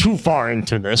look too far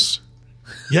into this.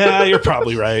 Yeah, you're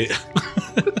probably right.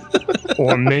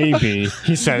 Or maybe,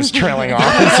 he says, trailing off.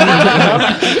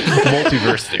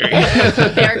 Multiverse theory.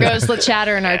 There goes the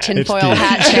chatter in our tinfoil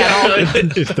hat channel.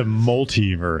 It's the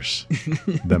multiverse.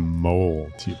 The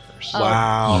multiverse.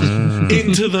 Wow.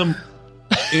 Into the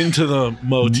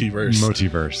multiverse.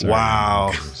 Multiverse. sorry.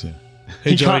 Wow. Multiverse, yeah.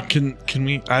 Hey Joey, can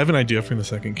we? I have an idea for the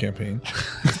second campaign.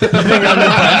 You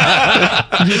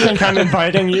think I'm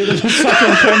inviting you to the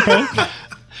second campaign?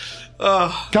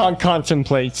 Gonk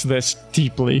contemplates this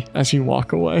deeply as you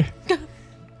walk away.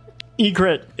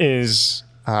 Egret is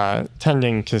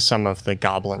tending to some of the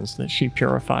goblins that she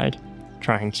purified,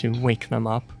 trying to wake them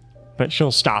up. But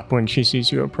she'll stop when she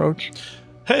sees you approach.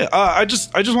 Hey, I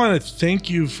just want to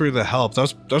thank you for the help.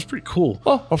 That was pretty cool.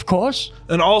 Oh, of course.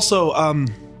 And also,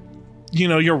 you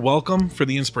know, you're welcome for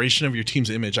the inspiration of your team's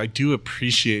image. I do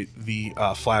appreciate the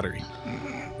flattery.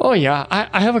 Oh, yeah.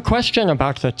 I have a question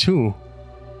about that, too.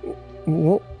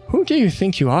 Who do you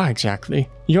think you are exactly?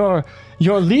 Your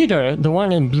leader, the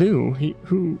one in blue,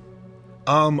 who...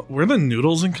 We're the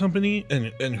Noodles and Company,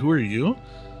 and who are you?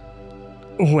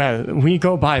 Well, we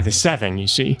go by the 7, you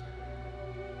see.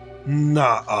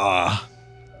 Nah.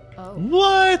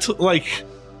 What? Like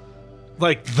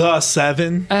the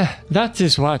 7? That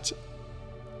is what...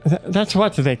 That's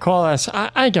what they call us.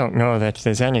 I don't know that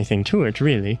there's anything to it,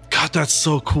 really. God, that's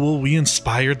so cool. We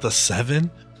inspired the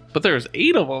 7? But there's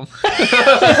 8 of them.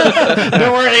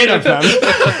 There were 8 of them.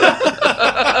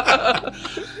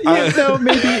 No,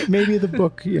 maybe the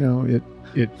book, you know, it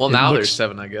Well, it now looks- there's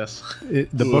 7, I guess.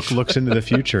 the book looks into the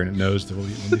future and it knows there will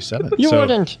be 7. You So-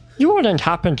 wouldn't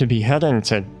happen to be heading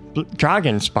to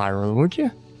Dragon Spiral, would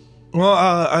you? Well,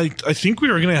 I think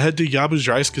we were gonna head to Yabu's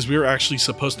Rise because we were actually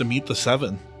supposed to meet the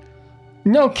 7.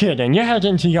 No kidding. You're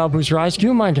heading to Yabu's Rise. Do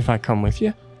you mind if I come with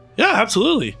you? Yeah,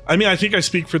 absolutely. I mean, I think I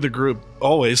speak for the group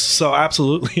always, so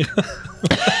absolutely.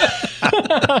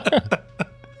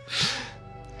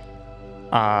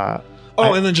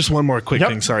 And then just one more quick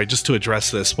thing, sorry, just to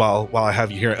address this while I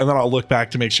have you here, and then I'll look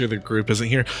back to make sure the group isn't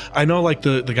here. I know, like,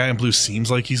 the guy in blue seems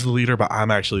like he's the leader, but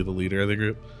I'm actually the leader of the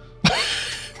group.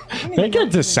 Make a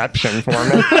deception for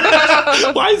me.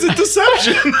 Why is it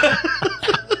deception?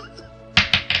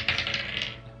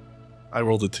 I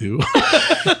rolled a 2.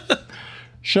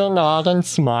 She'll nod and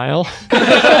smile.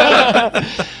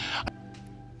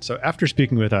 So after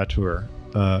speaking with Atur,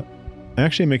 I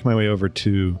actually make my way over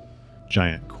to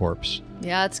Giant Corpse.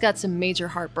 Yeah, it's got some major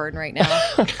heartburn right now.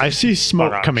 I see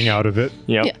smoke coming out of it.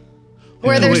 Yep. Yeah.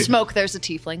 Where there's smoke, there's a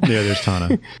tiefling. Yeah, there's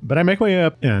Tana. But I make my way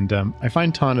up and I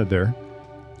find Tana there.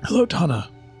 Hello, Tana.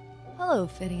 Hello,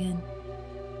 Fidian.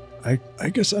 I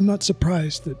guess I'm not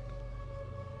surprised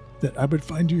that I would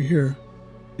find you here,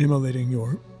 immolating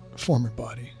your former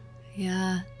body.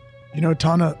 Yeah. You know,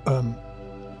 Tana,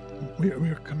 we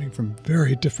are coming from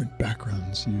very different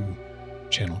backgrounds. You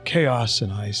channel chaos,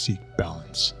 and I seek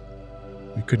balance.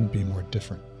 We couldn't be more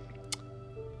different.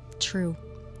 True.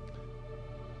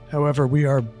 However, we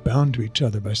are bound to each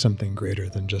other by something greater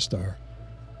than just our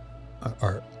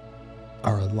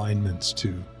alignments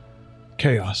to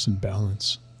chaos and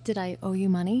balance. Did I owe you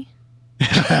money?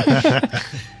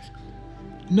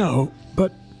 No,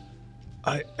 but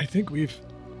I think we've...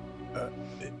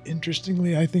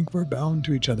 interestingly, I think we're bound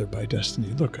to each other by destiny.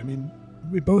 Look, I mean,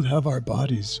 we both have our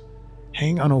bodies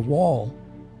hang on a wall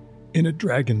in a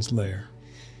dragon's lair.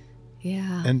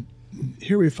 Yeah. And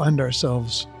here we find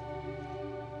ourselves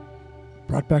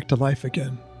brought back to life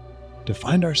again, to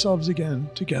find ourselves again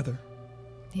together.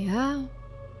 Yeah.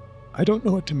 I don't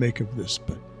know what to make of this,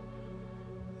 but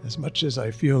as much as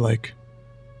I feel like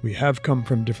we have come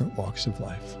from different walks of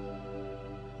life,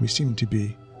 we seem to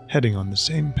be heading on the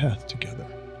same path together.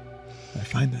 I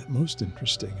find that most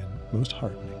interesting and most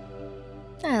heartening.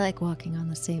 I like walking on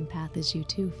the same path as you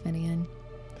too, Finian.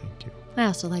 Thank you. I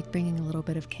also like bringing a little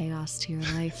bit of chaos to your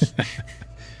life.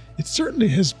 It certainly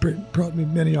has brought me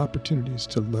many opportunities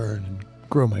to learn and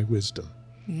grow my wisdom.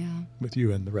 Yeah. With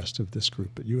you and the rest of this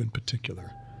group, but you in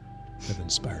particular have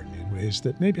inspired me in ways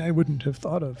that maybe I wouldn't have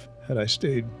thought of had I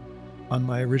stayed on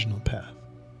my original path.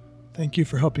 Thank you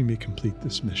for helping me complete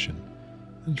this mission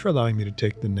and for allowing me to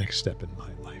take the next step in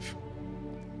my life.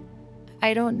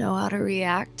 I don't know how to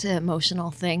react to emotional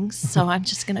things, so I'm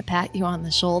just going to pat you on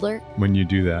the shoulder. When you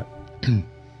do that,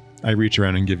 I reach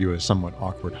around and give you a somewhat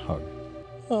awkward hug.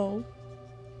 Oh,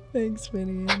 thanks,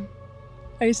 Finian.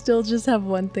 I still just have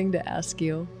one thing to ask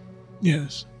you.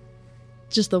 Yes.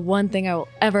 Just the one thing I will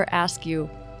ever ask you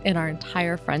in our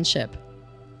entire friendship.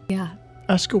 Yeah.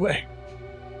 Ask away.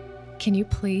 Can you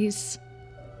please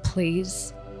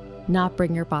not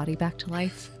bring your body back to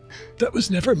life? That was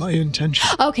never my intention.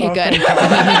 Okay, good.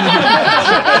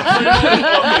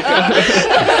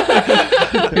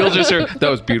 You'll just hear, that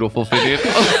was beautiful, Finian. As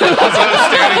I was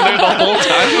standing there the whole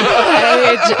time.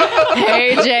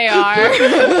 Hey,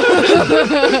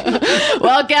 JR.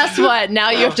 Well, guess what?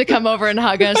 Now you have to come over and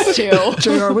hug us, too.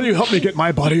 JR, will you help me get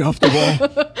my body off the wall?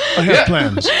 I have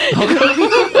plans.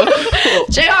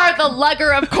 JR, the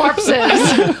lugger of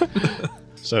corpses.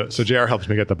 So JR helps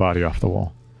me get the body off the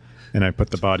wall. And I put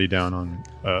the body down on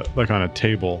on a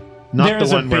table. Not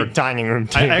There's the one a where big dining room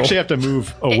table. I actually have to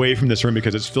move away from this room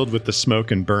because it's filled with the smoke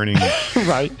and burning,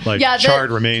 right?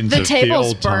 Charred remains the of table's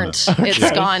the old burnt. Tana.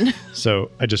 It's gone.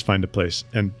 So I just find a place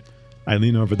and I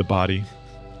lean over the body.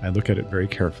 I look at it very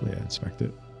carefully. I inspect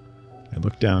it. I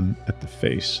look down at the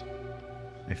face.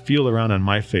 I feel around on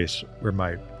my face where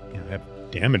I have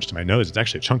damage to my nose. It's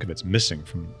actually a chunk of it's missing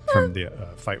from the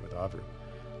fight with Avru.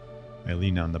 I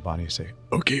lean down the body and say,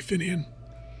 "Okay, Finian,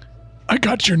 I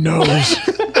got your nose."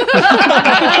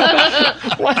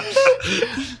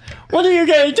 What are you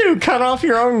going to do? Cut off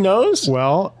your own nose?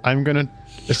 Well, I'm going to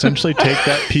essentially take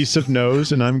that piece of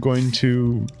nose and I'm going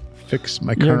to fix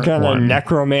my current one. You're going to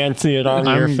necromancy it on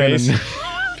your face?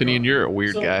 Finian, you're a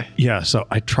weird guy. Yeah, so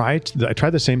I tried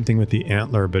the same thing with the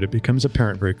antler, but it becomes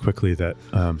apparent very quickly that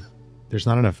there's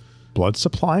not enough blood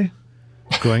supply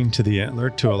going to the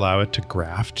antler to allow it to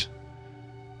graft.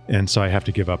 And so I have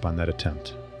to give up on that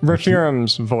attempt.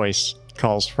 Raphiram's voice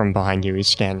calls from behind you. He's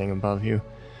standing above you.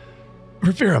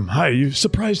 Raphiram, hi, you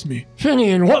surprised me.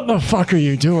 Finian, what the fuck are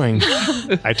you doing?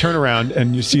 I turn around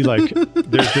and you see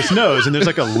there's this nose and there's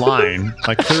a line,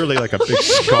 clearly a big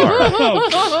scar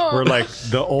where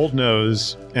the old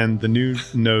nose and the new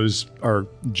nose are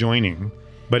joining,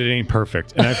 but it ain't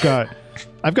perfect. And I've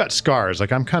got scars.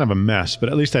 I'm kind of a mess, but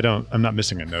at least I'm not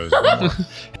missing a nose anymore.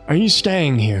 Are you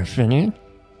staying here, Finian?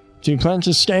 Do you plan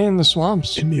to stay in the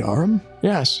swamps? In the Arum?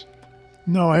 Yes.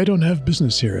 No, I don't have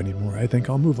business here anymore. I think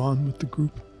I'll move on with the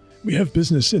group. We have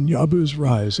business in Yabu's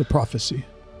Rise, a prophecy.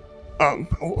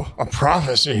 A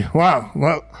prophecy? Wow.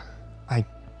 Well,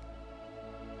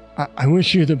 I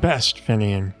wish you the best,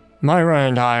 Finian. Myra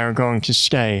and I are going to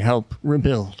stay, help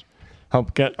rebuild,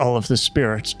 help get all of the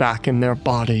spirits back in their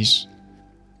bodies.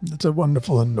 That's a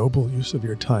wonderful and noble use of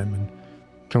your time, and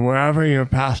to wherever your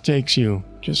path takes you,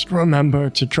 just remember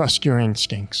to trust your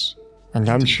instincts. And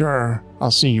I'm sure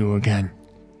I'll see you again.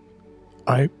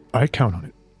 I count on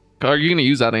it. Are you going to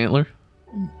use that antler?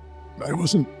 I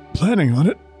wasn't planning on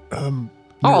it.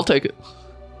 I'll take it.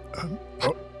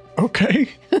 Okay.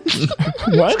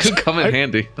 What? It's going to come in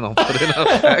handy, and I'll put it in a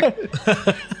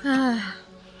bag.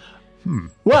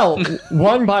 Well,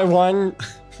 one by one,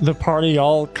 the party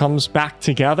all comes back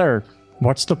together.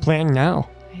 What's the plan now?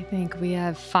 I think we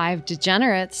have 5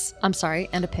 degenerates. I'm sorry,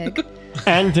 and a pig.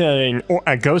 And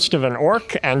a ghost of an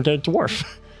orc and a dwarf.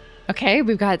 Okay,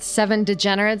 we've got 7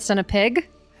 degenerates and a pig.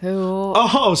 Who?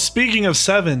 Oh, speaking of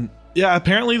 7, Yeah,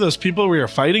 apparently those people we are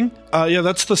fighting, yeah,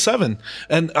 that's the 7.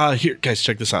 And here, guys,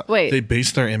 check this out. Wait. They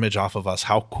based their image off of us.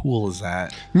 How cool is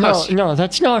that? No,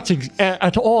 that's not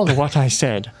at all what I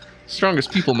said.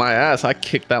 Strongest people, my ass. I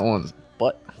kicked that one's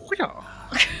butt.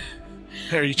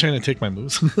 Hey, are you trying to take my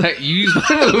moves? Hey, you used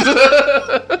my moves.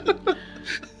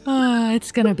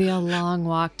 It's gonna be a long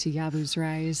walk to Yabu's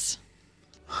Rise.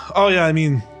 Oh, yeah, I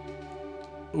mean,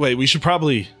 wait, we should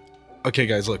probably... Okay,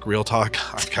 guys, look, real talk.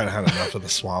 I've kind of had enough of the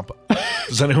swamp.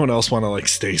 Does anyone else want to, like,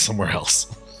 stay somewhere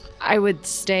else? I would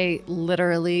stay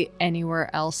literally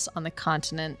anywhere else on the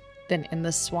continent than in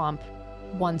the swamp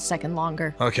 1 second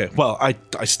longer. Okay, well, I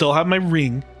still have my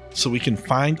ring, so we can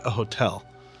find a hotel.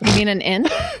 You mean an inn?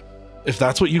 If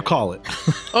that's what you call it.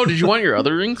 Oh, did you want your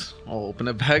other rings? I'll open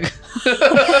a bag.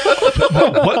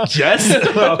 What? Yes?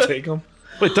 I'll take them.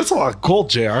 Wait, that's a lot of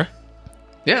gold, JR.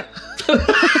 Yeah.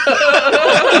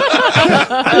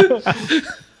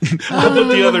 I'll put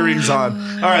the other rings on.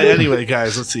 All right, anyway,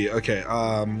 guys, let's see. Okay,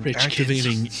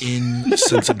 activating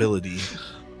insensibility.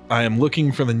 I am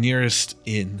looking for the nearest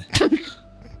inn.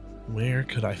 Where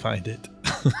could I find it?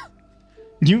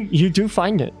 You do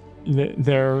find it.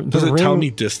 Does it tell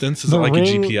me distance? Is it like a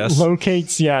GPS?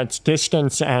 Locates, its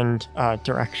distance and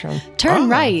direction. Turn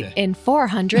right in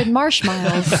 400 marsh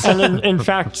miles. And in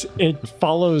fact, it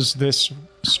follows this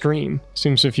stream.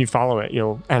 Seems if you follow it,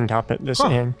 you'll end up at this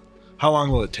inn. How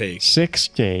long will it take? 6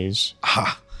 days.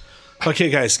 Okay,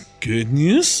 guys, good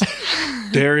news.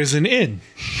 There is an inn.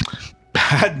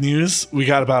 Bad news, we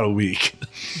got about a week.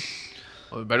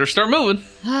 Well, we better start moving.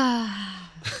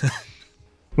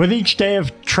 With each day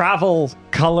of travel,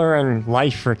 color and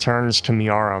life returns to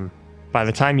Miarum. By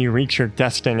the time you reach your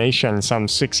destination some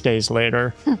 6 days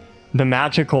later, the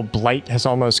magical blight has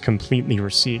almost completely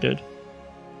receded.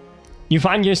 You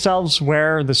find yourselves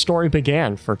where the story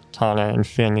began for Tana and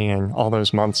Finian all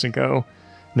those months ago,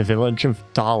 the village of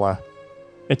Dala.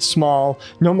 It's small,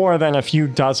 no more than a few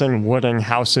dozen wooden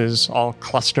houses all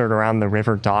clustered around the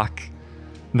river dock,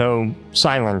 though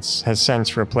silence has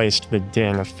since replaced the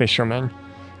din of fishermen.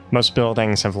 Most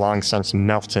buildings have long since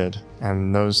melted,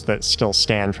 and those that still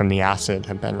stand from the acid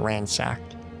have been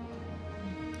ransacked.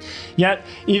 Yet,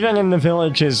 even in the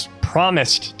village's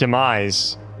promised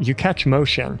demise, you catch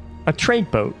motion. A trade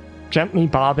boat, gently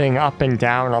bobbing up and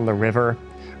down on the river.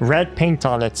 Red paint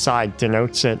on its side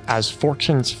denotes it as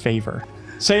Fortune's Favor.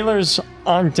 Sailors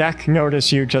on deck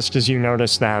notice you just as you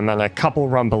notice them, and a couple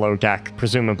run below deck,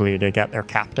 presumably to get their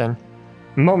captain.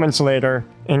 Moments later,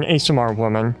 an Aasimar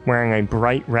woman wearing a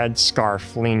bright red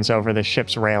scarf leans over the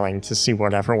ship's railing to see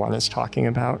what everyone is talking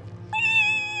about.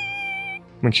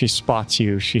 When she spots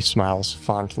you, she smiles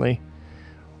fondly.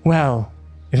 Well,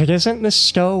 if it isn't the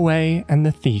stowaway and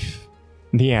the thief,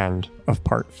 the end of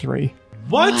part 3.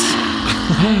 What?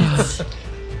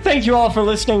 Thank you all for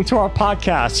listening to our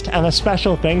podcast, and a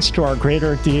special thanks to our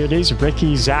greater deities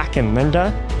Ricky, Zach, and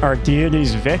Linda, our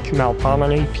deities Vic,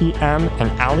 Malpomene, PM,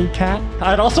 and Alley Cat.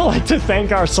 I'd also like to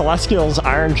thank our celestials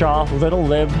Ironjaw, Little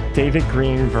Lib, David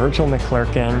Green, Virgil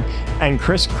McClurkin, and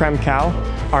Chris Kremkow,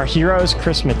 our heroes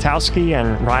Chris Matowski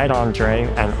and Ride Andre,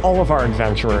 and all of our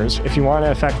adventurers. If you want to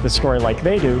affect the story like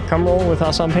they do, come roll with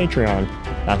us on Patreon.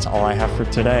 That's all I have for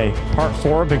today. Part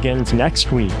 4 begins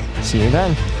next week. See you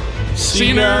then. See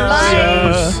you.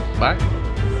 Bye.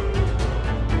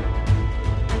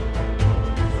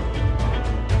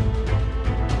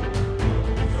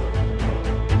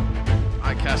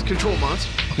 I cast Control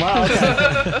Monster. Wow.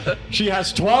 Okay. She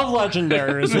has 12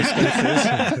 legendary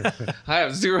resistances. I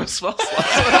have 0 spell slots.